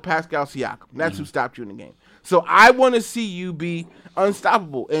 25-year-old Pascal Siakam. That's who stopped you in the game. So I want to see you be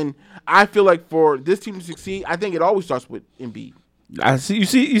unstoppable. And I feel like for this team to succeed, I think it always starts with Embiid. I see. You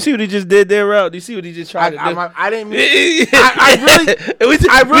see what he just did there, Rel? Do you see what he just tried to do? I didn't mean.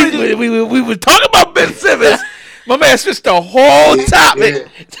 I really. We were talking about Ben Simmons. My man switched the whole topic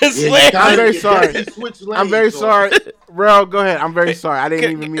to slam. I'm very sorry. He switched lanes, I'm very so- sorry. Rel, go ahead. I'm very sorry. I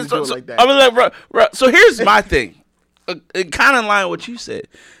didn't even mean to do it like that. I mean, like, Rel, so here's my thing. Kind of in line with what you said.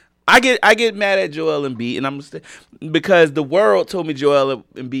 I get mad at Joel Embiid, and because the world told me Joel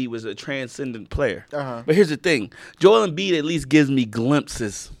Embiid was a transcendent player. But here's the thing: Joel Embiid at least gives me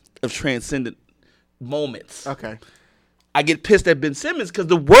glimpses of transcendent moments. Okay. I get pissed at Ben Simmons because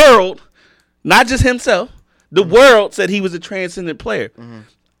the world, not just himself, the world said he was a transcendent player.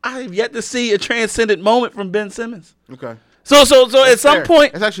 I have yet to see a transcendent moment from Ben Simmons. Okay. So at some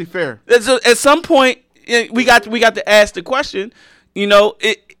point, it's actually fair. at some point, we got to ask the question. You know,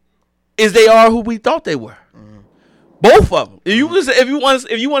 is they are who we thought they were? Both of them. If you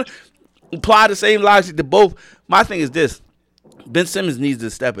want to apply the same logic to both, my thing is this: Ben Simmons needs to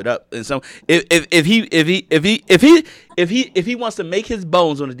step it up. And so if he wants to make his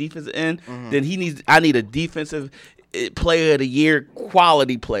bones on the defensive end, then I need a defensive player of the year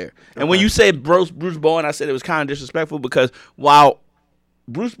quality player. And when you say Bruce Bowen, I said it was kind of disrespectful because while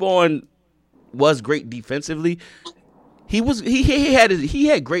Bruce Bowen was great defensively, he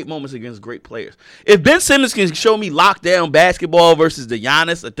had great moments against great players. If Ben Simmons can show me lockdown basketball versus the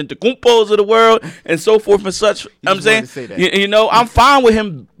Giannis Antetokounmpos of the world and so forth and such, I'm saying, I'm fine with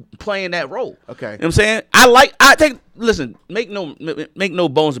him playing that role. Okay. You know what I'm saying? Listen, make no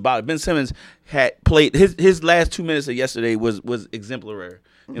bones about it. Ben Simmons had played his last 2 minutes of yesterday was exemplary. You know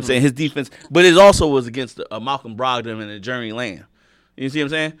what I'm saying? His defense, but it also was against Malcolm Brogdon and Jeremy Lamb. You see what I'm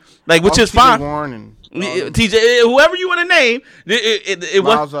saying? Like, which is fine. Warren and TJ, whoever you want to name, it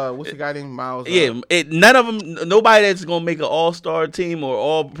Miles, was. what's the guy named Miles? None of them. Nobody that's gonna make an All-Star team or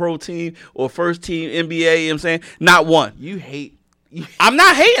All-Pro team or first team NBA. You know what I'm saying? Not one. You hate. I'm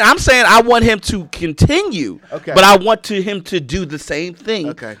not hating. I'm saying I want him to continue. Okay. But I want him to do the same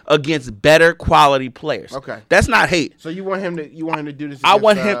thing against better quality players. Okay. That's not hate. So you want him to do this? I against,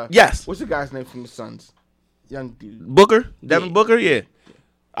 want him. Yes. What's the guy's name from the Suns? Young dude. Booker, Devin Booker, yeah.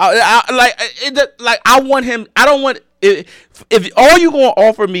 I want him. I don't want if all you gonna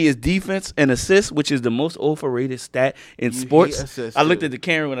offer me is defense and assists, which is the most overrated stat in sports. I looked at the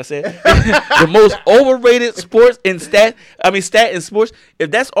camera when I said the most overrated stat in sports. If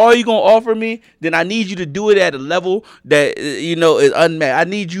that's all you gonna offer me, then I need you to do it at a level that is unmatched. I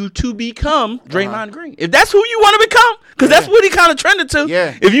need you to become Draymond Green. If that's who you want to become, because that's what he kind of trended to.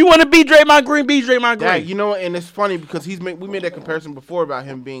 Yeah. If you want to be Draymond Green, be Draymond Green. Yeah, you know, and it's funny because we made that comparison before about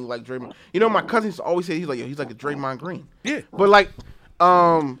him being like Draymond. You know, my cousins always say he's like a Draymond Green. Yeah. But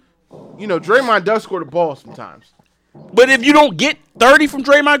Draymond does score the ball sometimes. But if you don't get 30 from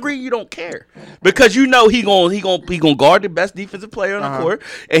Draymond Green, you don't care because he gonna guard the best defensive player on the court,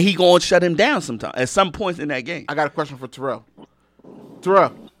 and he gonna shut him down sometime at some points in that game. I got a question for Terrell.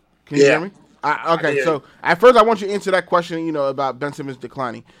 Terrell, can you hear me? So at first I want you to answer that question, about Ben Simmons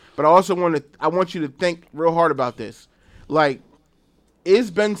declining, but I also want you to think real hard about this. Like,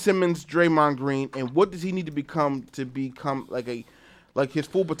 is Ben Simmons Draymond Green, and what does he need to become like his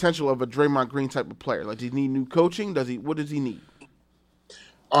full potential of a Draymond Green type of player? Like, does he need new coaching? What does he need?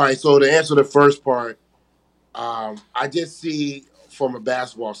 All right, so to answer the first part, I just see from a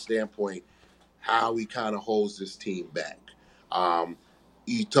basketball standpoint how he kind of holds this team back.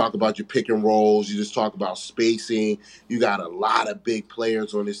 You talk about your pick and rolls. You just talk about spacing. You got a lot of big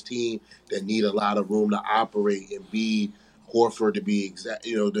players on this team that need a lot of room to operate and be Horford to be exact,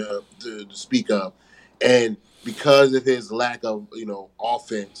 to speak of, and because of his lack of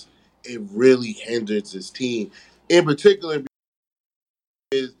offense, it really hinders his team. In particular,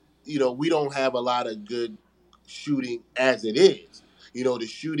 because we don't have a lot of good shooting as it is. The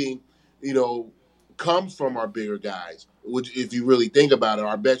shooting, comes from our bigger guys. Which, if you really think about it,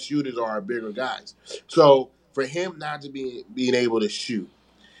 our best shooters are our bigger guys. So for him not to being able to shoot,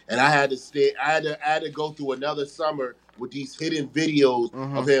 and I had to go through another summer with these hidden videos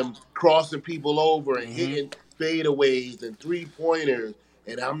of him crossing people over and hitting fadeaways and 3-pointers,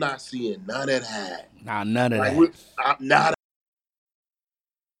 and I'm not seeing none of that. Nah, none of Like that. I'm not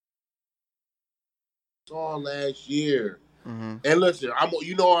saw last year. Mm-hmm. And listen, I'm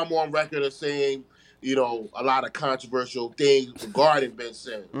on record of saying, a lot of controversial things regarding Ben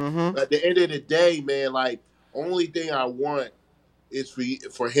Simmons. Mm-hmm. At the end of the day, man, like only thing I want is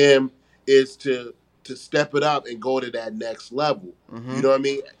for him is to step it up and go to that next level. Mm-hmm. You know what I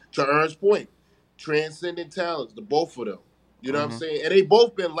mean? To Ernst's point, transcendent talents, the both of them. You know what I'm Mm-hmm. saying? And they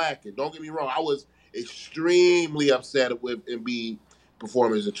both been lacking. Don't get me wrong. I was extremely upset with Embiid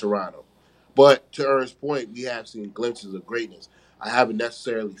performance in Toronto. But to Ernst's point, we have seen glimpses of greatness. I haven't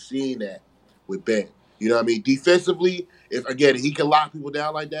necessarily seen that with Ben. You know what I mean? Defensively, if he can lock people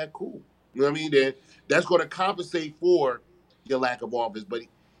down like that, cool. You know what I mean? Then that's going to compensate for your lack of offense. But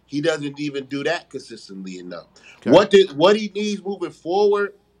he doesn't even do that consistently enough. Okay. What he needs moving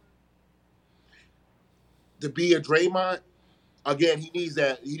forward to be a Draymond, again, he needs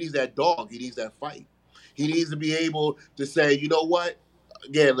that dog. He needs that fight. He needs to be able to say, you know what?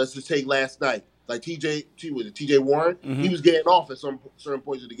 Again, let's just take last night. Like TJ Warren, he was getting off at some certain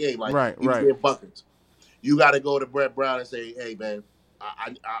points of the game. Like he was getting buckets. You got to go to Brett Brown and say, "Hey, man,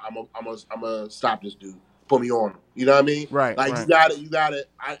 I'm gonna stop this dude. Put me on him." You know what I mean? Right. Like right. you gotta.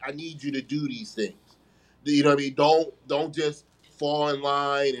 I need you to do these things. You know what I mean? Don't just fall in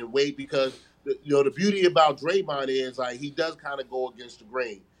line and wait, because the beauty about Draymond is like he does kind of go against the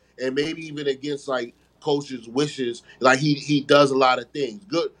grain, and maybe even against like coach's wishes. Like he does a lot of things,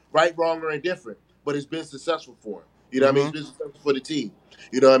 good, right, wrong, or indifferent, but it's been successful for him. You know what I mean? It's been successful for the team.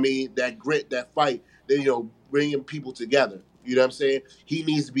 You know what I mean? That grit, that fight, then bringing people together. You know what I'm saying? He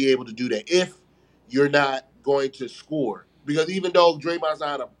needs to be able to do that if you're not going to score, because even though Draymond's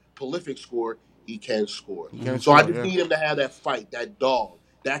not a prolific scorer, he can score. I just need him to have that fight, that dog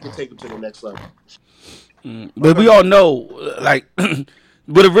that can take him to the next level. But we all know, like,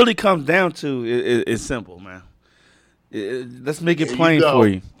 what it really comes down to is simple, man. Let's make it plain for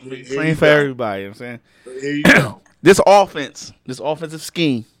you. Plain for everybody, you know what I'm saying? Here you go. This offensive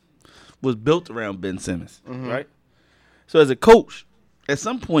scheme was built around Ben Simmons, right? So as a coach, at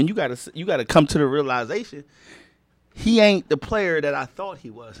some point you gotta come to the realization he ain't the player that I thought he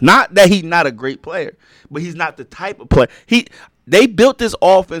was. Not that he's not a great player, but he's not the type of player. They built this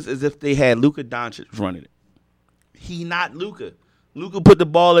offense as if they had Luka Doncic running it. He not Luka. Luka put the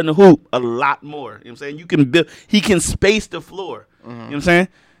ball in the hoop a lot more. You know what I'm saying? He can space the floor. You know what I'm saying?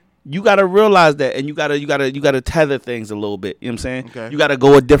 You gotta realize that, and you gotta tether things a little bit. You know what I'm saying? Okay. You gotta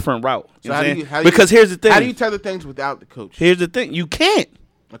go a different route. You know what I'm saying? Because here's the thing. How do you tether things without the coach? Here's the thing. You can't.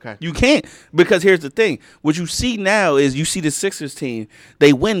 Okay. You can't, because here's the thing. What you see now is you see the Sixers team.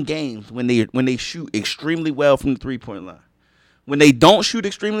 They win games when they shoot extremely well from the 3-point line. When they don't shoot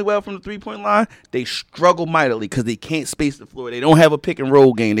extremely well from the 3-point line, they struggle mightily because they can't space the floor. They don't have a pick and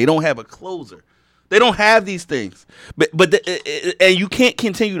roll game. They don't have a closer. They don't have these things. And you can't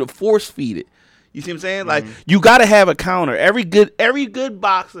continue to force feed it. You see what I'm saying? Like, you got to have a counter. Every good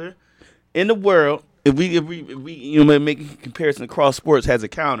boxer in the world, if we make a comparison across sports, has a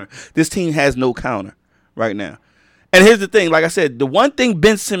counter. This team has no counter right now. And here's the thing, like I said, the one thing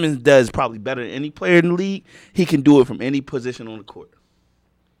Ben Simmons does probably better than any player in the league, he can do it from any position on the court.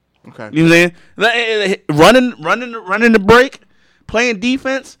 Okay. You know what I'm saying? Running the break, playing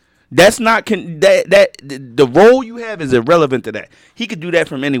defense, that's not the role you have is irrelevant to that. He could do that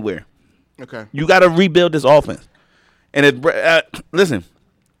from anywhere. Okay. You got to rebuild this offense. And if Brett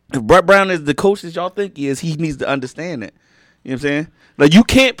Brown is the coach that y'all think he is, he needs to understand that. You know what I'm saying? Like, you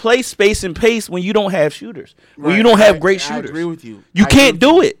can't play space and pace when you don't have shooters. When you don't have great shooters. I agree with you. You can't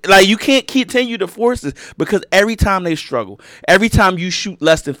do it. Like, you can't continue to force this, because every time they struggle, every time you shoot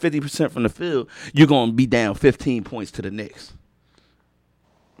less than 50% from the field, you're going to be down 15 points to the Knicks.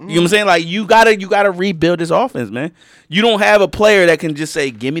 You know what I'm saying? Like, you gotta rebuild this offense, man. You don't have a player that can just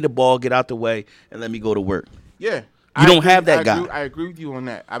say, "Give me the ball, get out the way, and let me go to work." Yeah. You don't have that guy. I agree with you on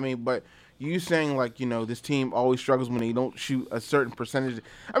that. I mean, but you saying, like, this team always struggles when they don't shoot a certain percentage.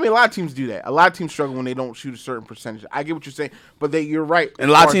 I mean, a lot of teams do that. A lot of teams struggle when they don't shoot a certain percentage. I get what you're saying, but you're right. And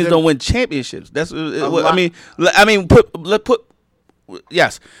a lot of teams don't win championships. That's what I mean.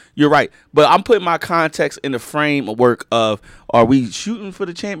 Yes, you're right. But I'm putting my context in the framework of, are we shooting for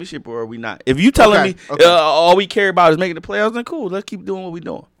the championship or are we not? If you telling me all we care about is making the playoffs, then cool. Let's keep doing what we're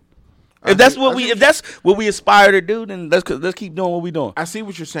doing. If that's what we aspire to do, then let's keep doing what we're doing. I see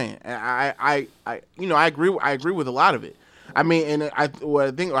what you're saying. I agree. I agree with a lot of it. I mean, and what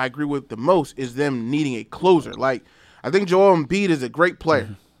I think I agree with the most is them needing a closer. Like, I think Joel Embiid is a great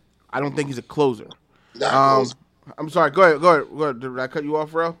player. I don't think he's a closer. Not close. I'm sorry. Go ahead. Did I cut you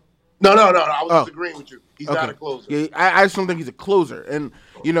off, Rel? No. I was just agreeing with you. He's not a closer. Yeah, I just don't think he's a closer, and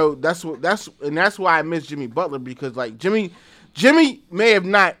that's why I miss Jimmy Butler, because like Jimmy may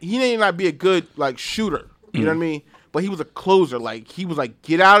not be a good like shooter. You know what I mean? But he was a closer. Like he was like,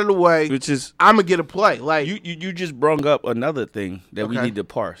 get out of the way. Which is I'm gonna get a play. Like you just brung up another thing that we need to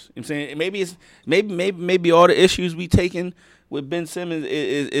parse. You know what I'm saying maybe all the issues we taking with Ben Simmons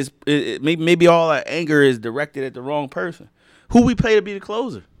is maybe all our anger is directed at the wrong person. Who we pay to be the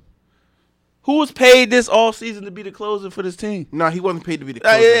closer? Who was paid this all season to be the closer for this team? No, he wasn't paid to be the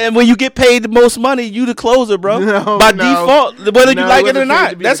closer. And when you get paid the most money, you the closer, bro. By default, whether you like it or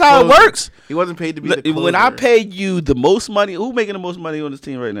not. That's how it works. He wasn't paid to be the closer. When I pay you the most money, who making the most money on this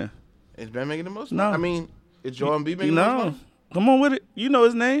team right now? Is Ben making the most? No. I mean, is Joel Embiid making the most money? Come on with it. You know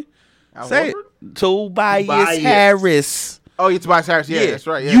his name. Al Say Horford? it. Tobias Harris. Oh, it's Tobias Harris. Yeah, that's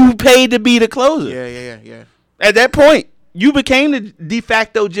right. Yeah. You paid to be the closer. Yeah. At that point, you became the de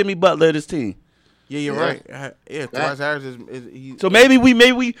facto Jimmy Butler of this team. Yeah, you're right. Yeah, Tobias Harris is So maybe we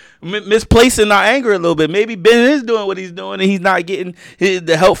misplacing our anger a little bit. Maybe Ben is doing what he's doing and he's not getting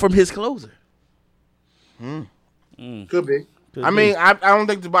the help from his closer. Could be. I mean, I don't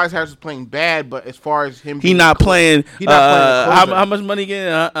think Tobias Harris is playing bad, but as far as him, He not playing. How much money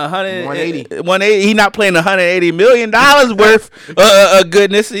again? 180. 180. He not playing $180 million worth of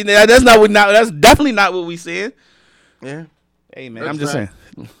goodness. That's not what. That's definitely not what we saying. Yeah. Hey man, I'm just saying.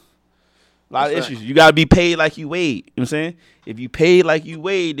 A lot of issues. You gotta be paid like you weighed. You know what I'm saying? If you paid like you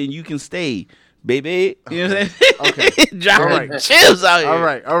weighed, then you can stay, baby. You know what I'm saying? Okay. Dropping chips out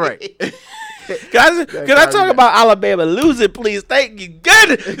here. All right. Can I talk about Alabama losing, please? Thank you.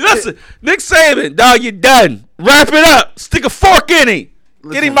 Good. Listen, Nick Saban, dog, you done. Wrap it up. Stick a fork in him.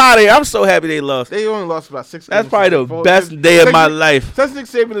 Get him out of here. I'm so happy they lost. They only lost about 6 games. That's probably the best day of my life. Since Nick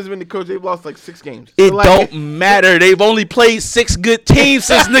Saban has been the coach, they've lost like 6 games. It don't matter. They've only played 6 good teams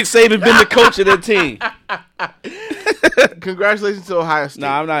since Nick Saban been the coach of the team. Congratulations to Ohio State. No,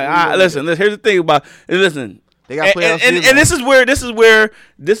 I'm not. Listen, here's the thing about it. Listen. They got and this is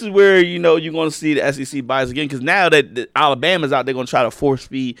where you're going to see the SEC bias again, because now that Alabama's out, they're going to try to force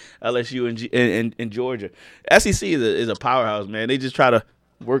feed LSU and Georgia. SEC is a powerhouse, man. They just try to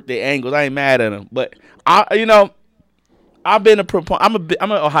work their angles. I ain't mad at them, but I've been I'm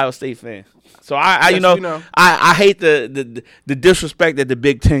an Ohio State fan, so I hate the disrespect that the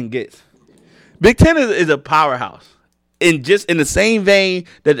Big Ten gets. Big Ten is a powerhouse, in the same vein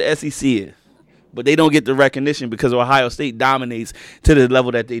that the SEC is. But they don't get the recognition because Ohio State dominates to the level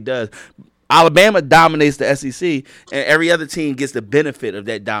that they does. Alabama dominates the SEC, and every other team gets the benefit of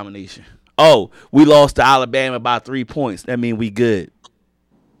that domination. Oh, we lost to Alabama by 3 points. That means we good.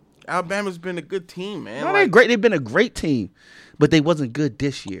 Alabama's been a good team, man. No, they're great. They've been a great team, but they wasn't good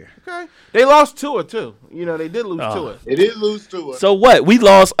this year. Okay, they lost Tua too. They did lose Tua. They did lose Tua. So what? We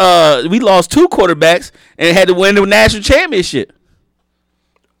lost 2 quarterbacks and had to win the national championship.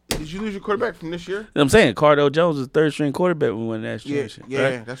 Did you lose your quarterback from this year? You know what I'm saying Cardell Jones was the 3rd string quarterback when we won the national championship. Yeah,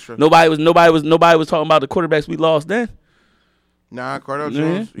 right? that's true. Nobody was talking about the quarterbacks we lost then. Nah, Cardell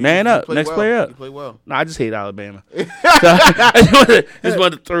Jones. Man up. Next player up. He played well. Nah, I just hate Alabama. I just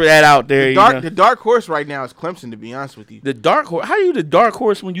wanted to throw that out there. The dark horse right now is Clemson, to be honest with you. The dark horse? How are you the dark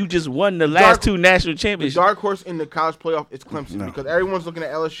horse when you just won the last 2 national championships? The dark horse in the college playoff is Clemson because everyone's looking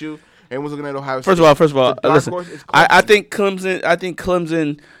at LSU. Everyone's looking at Ohio State. First of all, listen. I think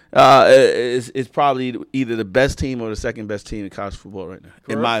Clemson is probably either the best team or the second best team in college football right now,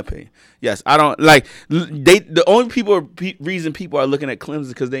 in my opinion. Yes, I don't like the only reason people are looking at Clemson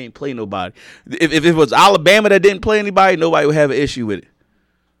because they ain't play nobody. If it was Alabama that didn't play anybody, nobody would have an issue with it.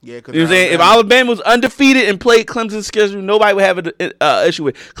 Yeah, you know what I'm saying? If Alabama was undefeated and played Clemson's schedule, nobody would have an issue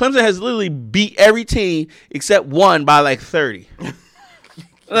with it. Clemson has literally beat every team except one by like 30.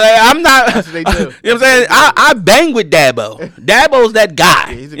 I'm not. That's what they do. You know what I'm saying? I bang with Dabo. Dabo's that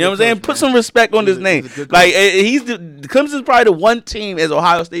guy. Yeah, you know what I'm saying? coach, Put some respect on his name. Like Clemson's probably the one team as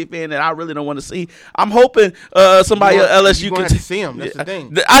Ohio State fan that I really don't want to see. I'm hoping somebody at LSU can have to see him. That's the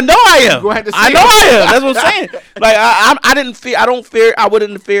thing. I know I am. I know I am. That's what I'm saying. Like I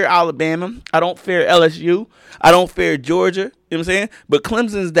wouldn't fear Alabama. I don't fear LSU. I don't fear Georgia. You know what I'm saying? But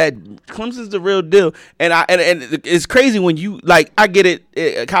Clemson's the real deal. And it's crazy when you I get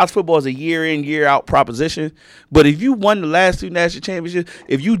it. College football is a year in, year out proposition. But if you won the last 2 national championships,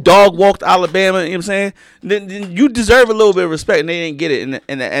 if you dog walked Alabama, you know what I'm saying? Then you deserve a little bit of respect, and they didn't get it.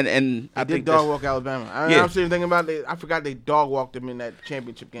 And I did dog walk Alabama. I'm sitting thinking about it. I forgot they dog walked them in that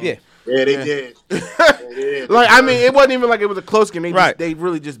championship game. Yeah, they did. I mean, it wasn't even like it was a close game. They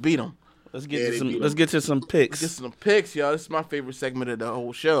really just beat them. Let's get to some picks. Get some picks, y'all. This is my favorite segment of the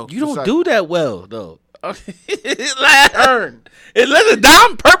whole show. You don't do that well, though. Earn. Listen,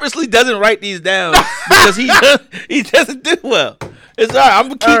 Dom purposely doesn't write these down because he doesn't do well. It's all right. I'm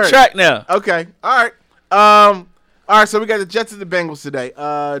gonna keep track now. Okay. All right. All right. So we got the Jets and the Bengals today.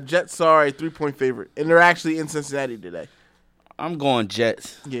 Jets are a 3-point favorite, and they're actually in Cincinnati today. I'm going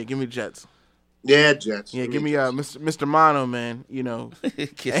Jets. Yeah, give me Jets. Yeah, Jets. Yeah, give me Mr. Mono, man. You know,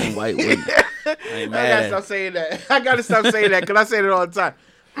 Kissing white women. I ain't I gotta mad. stop saying that. I gotta stop saying that because I say it all the time.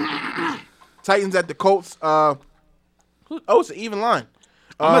 Titans at the Colts. It's an even line.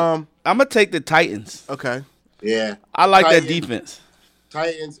 I'm gonna take the Titans. Okay. Yeah. I like Titans, that defense.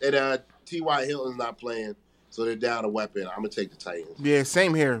 Titans and T.Y. Hilton's not playing, so they're down a weapon. I'm gonna take the Titans. Yeah,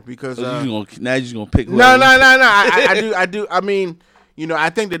 same here because So you're just gonna pick. no. I do. I mean, you know, I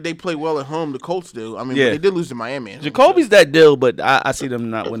think that they play well at home. The Colts do. I mean, Yeah. but they did lose to Miami. Jacoby's that deal, but I see them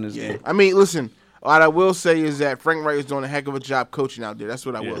not winning this game. I mean, listen. What I will say is that Frank Wright is doing a heck of a job coaching out there. That's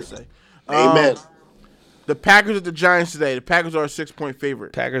what I will say. Amen. The Packers at the Giants today. The Packers are a 6-point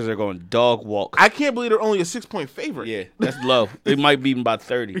favorite. Packers are going dog walk. I can't believe they're only a 6-point favorite. Yeah, that's low. They might beat them by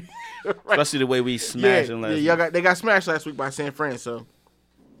 30, especially the way we smashed them last. Yeah, they got smashed last week by San Fran. So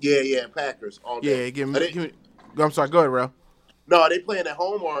Yeah, Packers all day. yeah, give me. I'm sorry. Go ahead, Ralph. No, are they playing at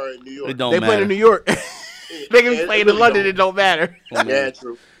home or in New York? It don't They matter. play in New York. They can be playing in really London. don't. It don't matter. Yeah,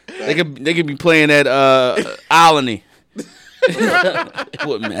 true. They could be playing at Alany. It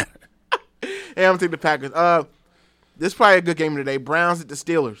wouldn't matter. Hey, I'm gonna take the Packers. This is probably a good game today. Browns at the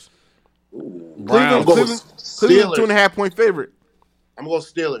Steelers. Browns. Cleveland 2.5-point favorite. I'm going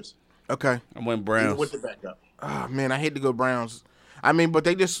Steelers. Okay. I went Even Browns. with the backup. Oh man, I hate to go Browns. I mean, but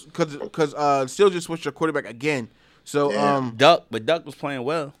they just because Steelers just switched their quarterback again. So Yeah. Duck was playing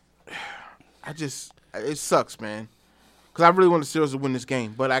well. it sucks, man. Because I really want the Steelers to win this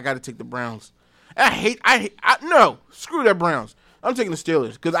game, but I got to take the Browns. No, screw that Browns. I'm taking the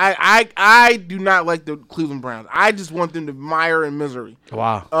Steelers because I do not like the Cleveland Browns. I just want them to mire in misery.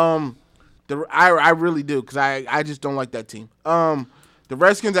 Wow. I really do because I just don't like that team. The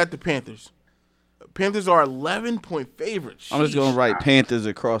Redskins at the Panthers. Panthers are 11-point favorites. I'm just gonna write Panthers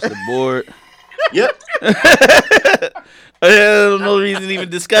across the board. Yep. No reason to even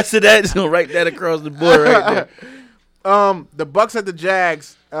discuss that. Just gonna write that across the board right there. The Bucks at the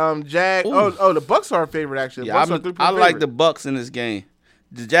Jags. The Bucks are a favorite actually. The Yeah, Bucks are a 3-point I like favorite. the Bucks in this game.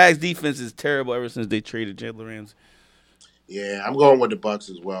 The Jags defense is terrible ever since they traded Jalen Ramsey. Yeah, I'm going with the Bucks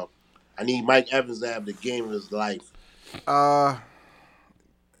as well. I need Mike Evans to have the game of his life.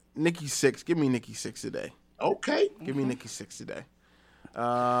 Nikki 6. Give me Nikki 6 today. Okay. Give me Nikki 6 today.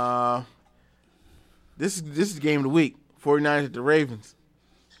 This is game of the week. 49ers at the Ravens.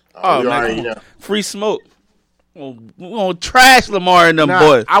 Oh, you man, already come on. know. Free smoke. We're gonna trash Lamar and them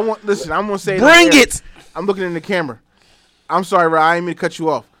boys. I'm gonna say Bring in the air. it. I'm looking in the camera. I'm sorry, Rob. I didn't mean to cut you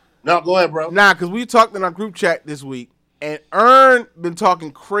off. No, go ahead, bro. Nah, because we talked in our group chat this week, and Ern been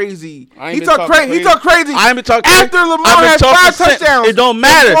talking crazy. I ain't He been talked talking crazy. He talked crazy. I ain't been talking crazy. After Lamar I've been had talking 5 sense. touchdowns. It don't in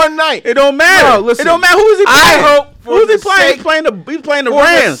matter. one night. It don't matter. No, listen. It don't matter. Who is he playing? I hope for Who's he the playing? sake- He's playing the For the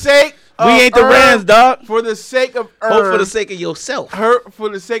Rams. sake of We ain't the Ern, Rams, dog. For the sake of Ern. Hope for the sake of yourself. For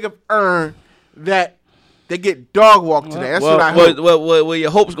the sake of Ern, that they get dog walked today. That's what I hope. Well, your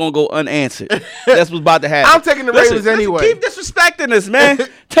hope's gonna go unanswered. That's what's about to happen. I'm taking the Ravens anyway. Keep disrespecting us, man.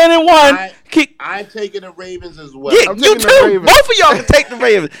 10-1. I'm taking the Ravens as well. Yeah, I'm you taking the too. Ravens. Both of y'all can take the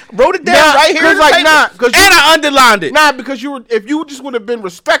Ravens. Wrote it down Nah, right here. 'cause on the like, paper. nah, 'cause you- and I underlined it. Nah, because if you just would have been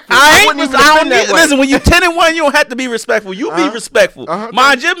respectful, I wouldn't even I have don't been that need, way. listen, when you 10-1, you don't have to be respectful. You be respectful. Okay.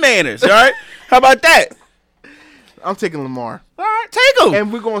 Mind your manners, all right? How about that? I'm taking Lamar. All right, take him.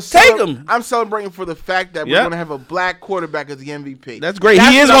 And we're going to Take him. I'm celebrating for the fact that we're Yep. going to have a black quarterback as the MVP. That's great. That's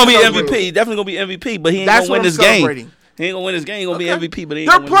He is what going I'm to be celebrating. MVP. He definitely going to be MVP, but he ain't That's going to win what this I'm game. celebrating. He ain't going to win this game. He going to Okay. be MVP, but he ain't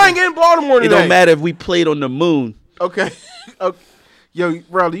They're gonna win playing this game. in Baltimore It today. don't matter if we played on the moon. Okay. Okay. Yo,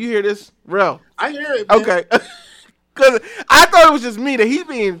 Rel, do you hear this? Rel. I hear it, man. Okay. Because I thought it was just me that he's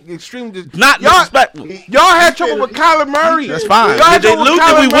being extremely Not y'all, disrespectful. y'all had trouble with Kyler Murray. That's fine. Y'all had Did they trouble with lose?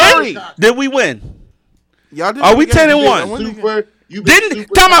 Did we Kyler win? Murray. Did we win? Y'all did Are we it again. 10-1? You did it. Super. You've been Didn't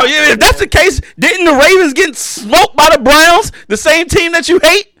super time out? dominant, If that's the man. case, didn't the Ravens get smoked by the Browns, the same team that you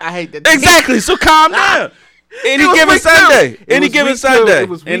hate? I hate that. Exactly. So calm down. Any It was given week two. Sunday. It Any was given week two. Sunday. It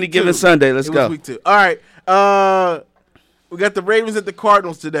was Any week given two. Sunday. Let's It go. was week 2. All right. We got the Ravens at the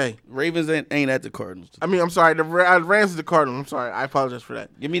Cardinals today. Ravens ain't at the Cardinals. I mean, I'm sorry. The Rams at the Cardinals. I'm sorry. I apologize for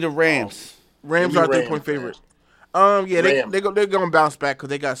that. Give me the Rams. Rams Give are me a Rams, 3-point favorite. man. Yeah, Rams. they're going to bounce back because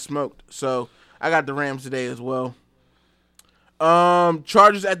they got smoked. So I got the Rams today as well.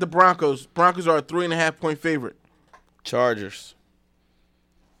 Chargers at the Broncos. Broncos are a 3.5-point favorite. Chargers.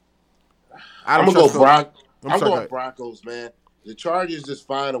 I I'm don't gonna trust go Philly. I'm sorry, go going ahead. Broncos, man. The Chargers just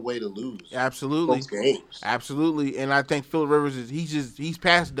find a way to lose. Absolutely. Most games. Absolutely. And I think Phillip Rivers he's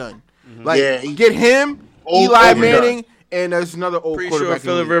past done. Mm-hmm. Like Yeah, get him, Eli Manning, and there's another old Pretty quarterback.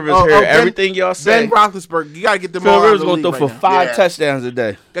 sure in the Phillip league. Rivers heard everything y'all said. Ben Roethlisberger, you gotta get them Phillip all. Rivers going to gonna throw for 5 touchdowns a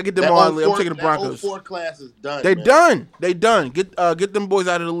day. Gotta get them That all. I'm 04 taking the Broncos. That 04 class is done. They man. done. They done. Get them boys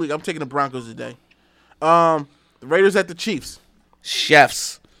out of the league. I'm taking the Broncos today. The Raiders at the Chiefs.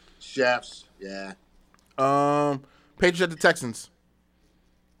 Chefs. Yeah. Patriots at the Texans.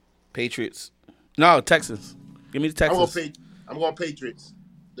 Patriots. No, Texans. Give me the Texans. I'm going Patriots.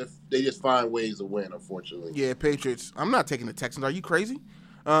 They just find ways to win, unfortunately. Yeah, Patriots. I'm not taking the Texans. Are you crazy?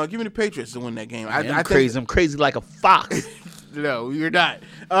 Give me the Patriots to win that game. I'm crazy. I'm crazy like a fox. No, you're not.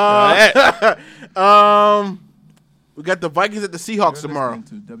 We got the Vikings at the Seahawks tomorrow.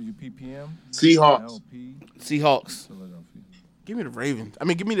 To WPPM. Seahawks. Seahawks. Give me the Ravens.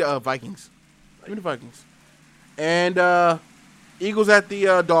 Give me the Vikings. Give me the Vikings. And Eagles at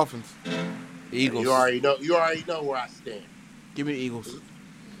the Dolphins. Eagles. You already know where I stand. Give me the Eagles.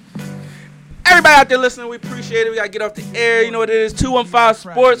 Everybody out there listening, we appreciate it. We got to get off the air. You know what it is.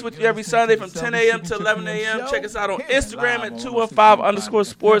 215 Sports with you every Sunday from 10 a.m. to 11 a.m. Check us out on Instagram at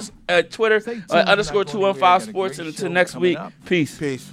 215_sports, at Twitter _215sports. And until next week, peace. Peace.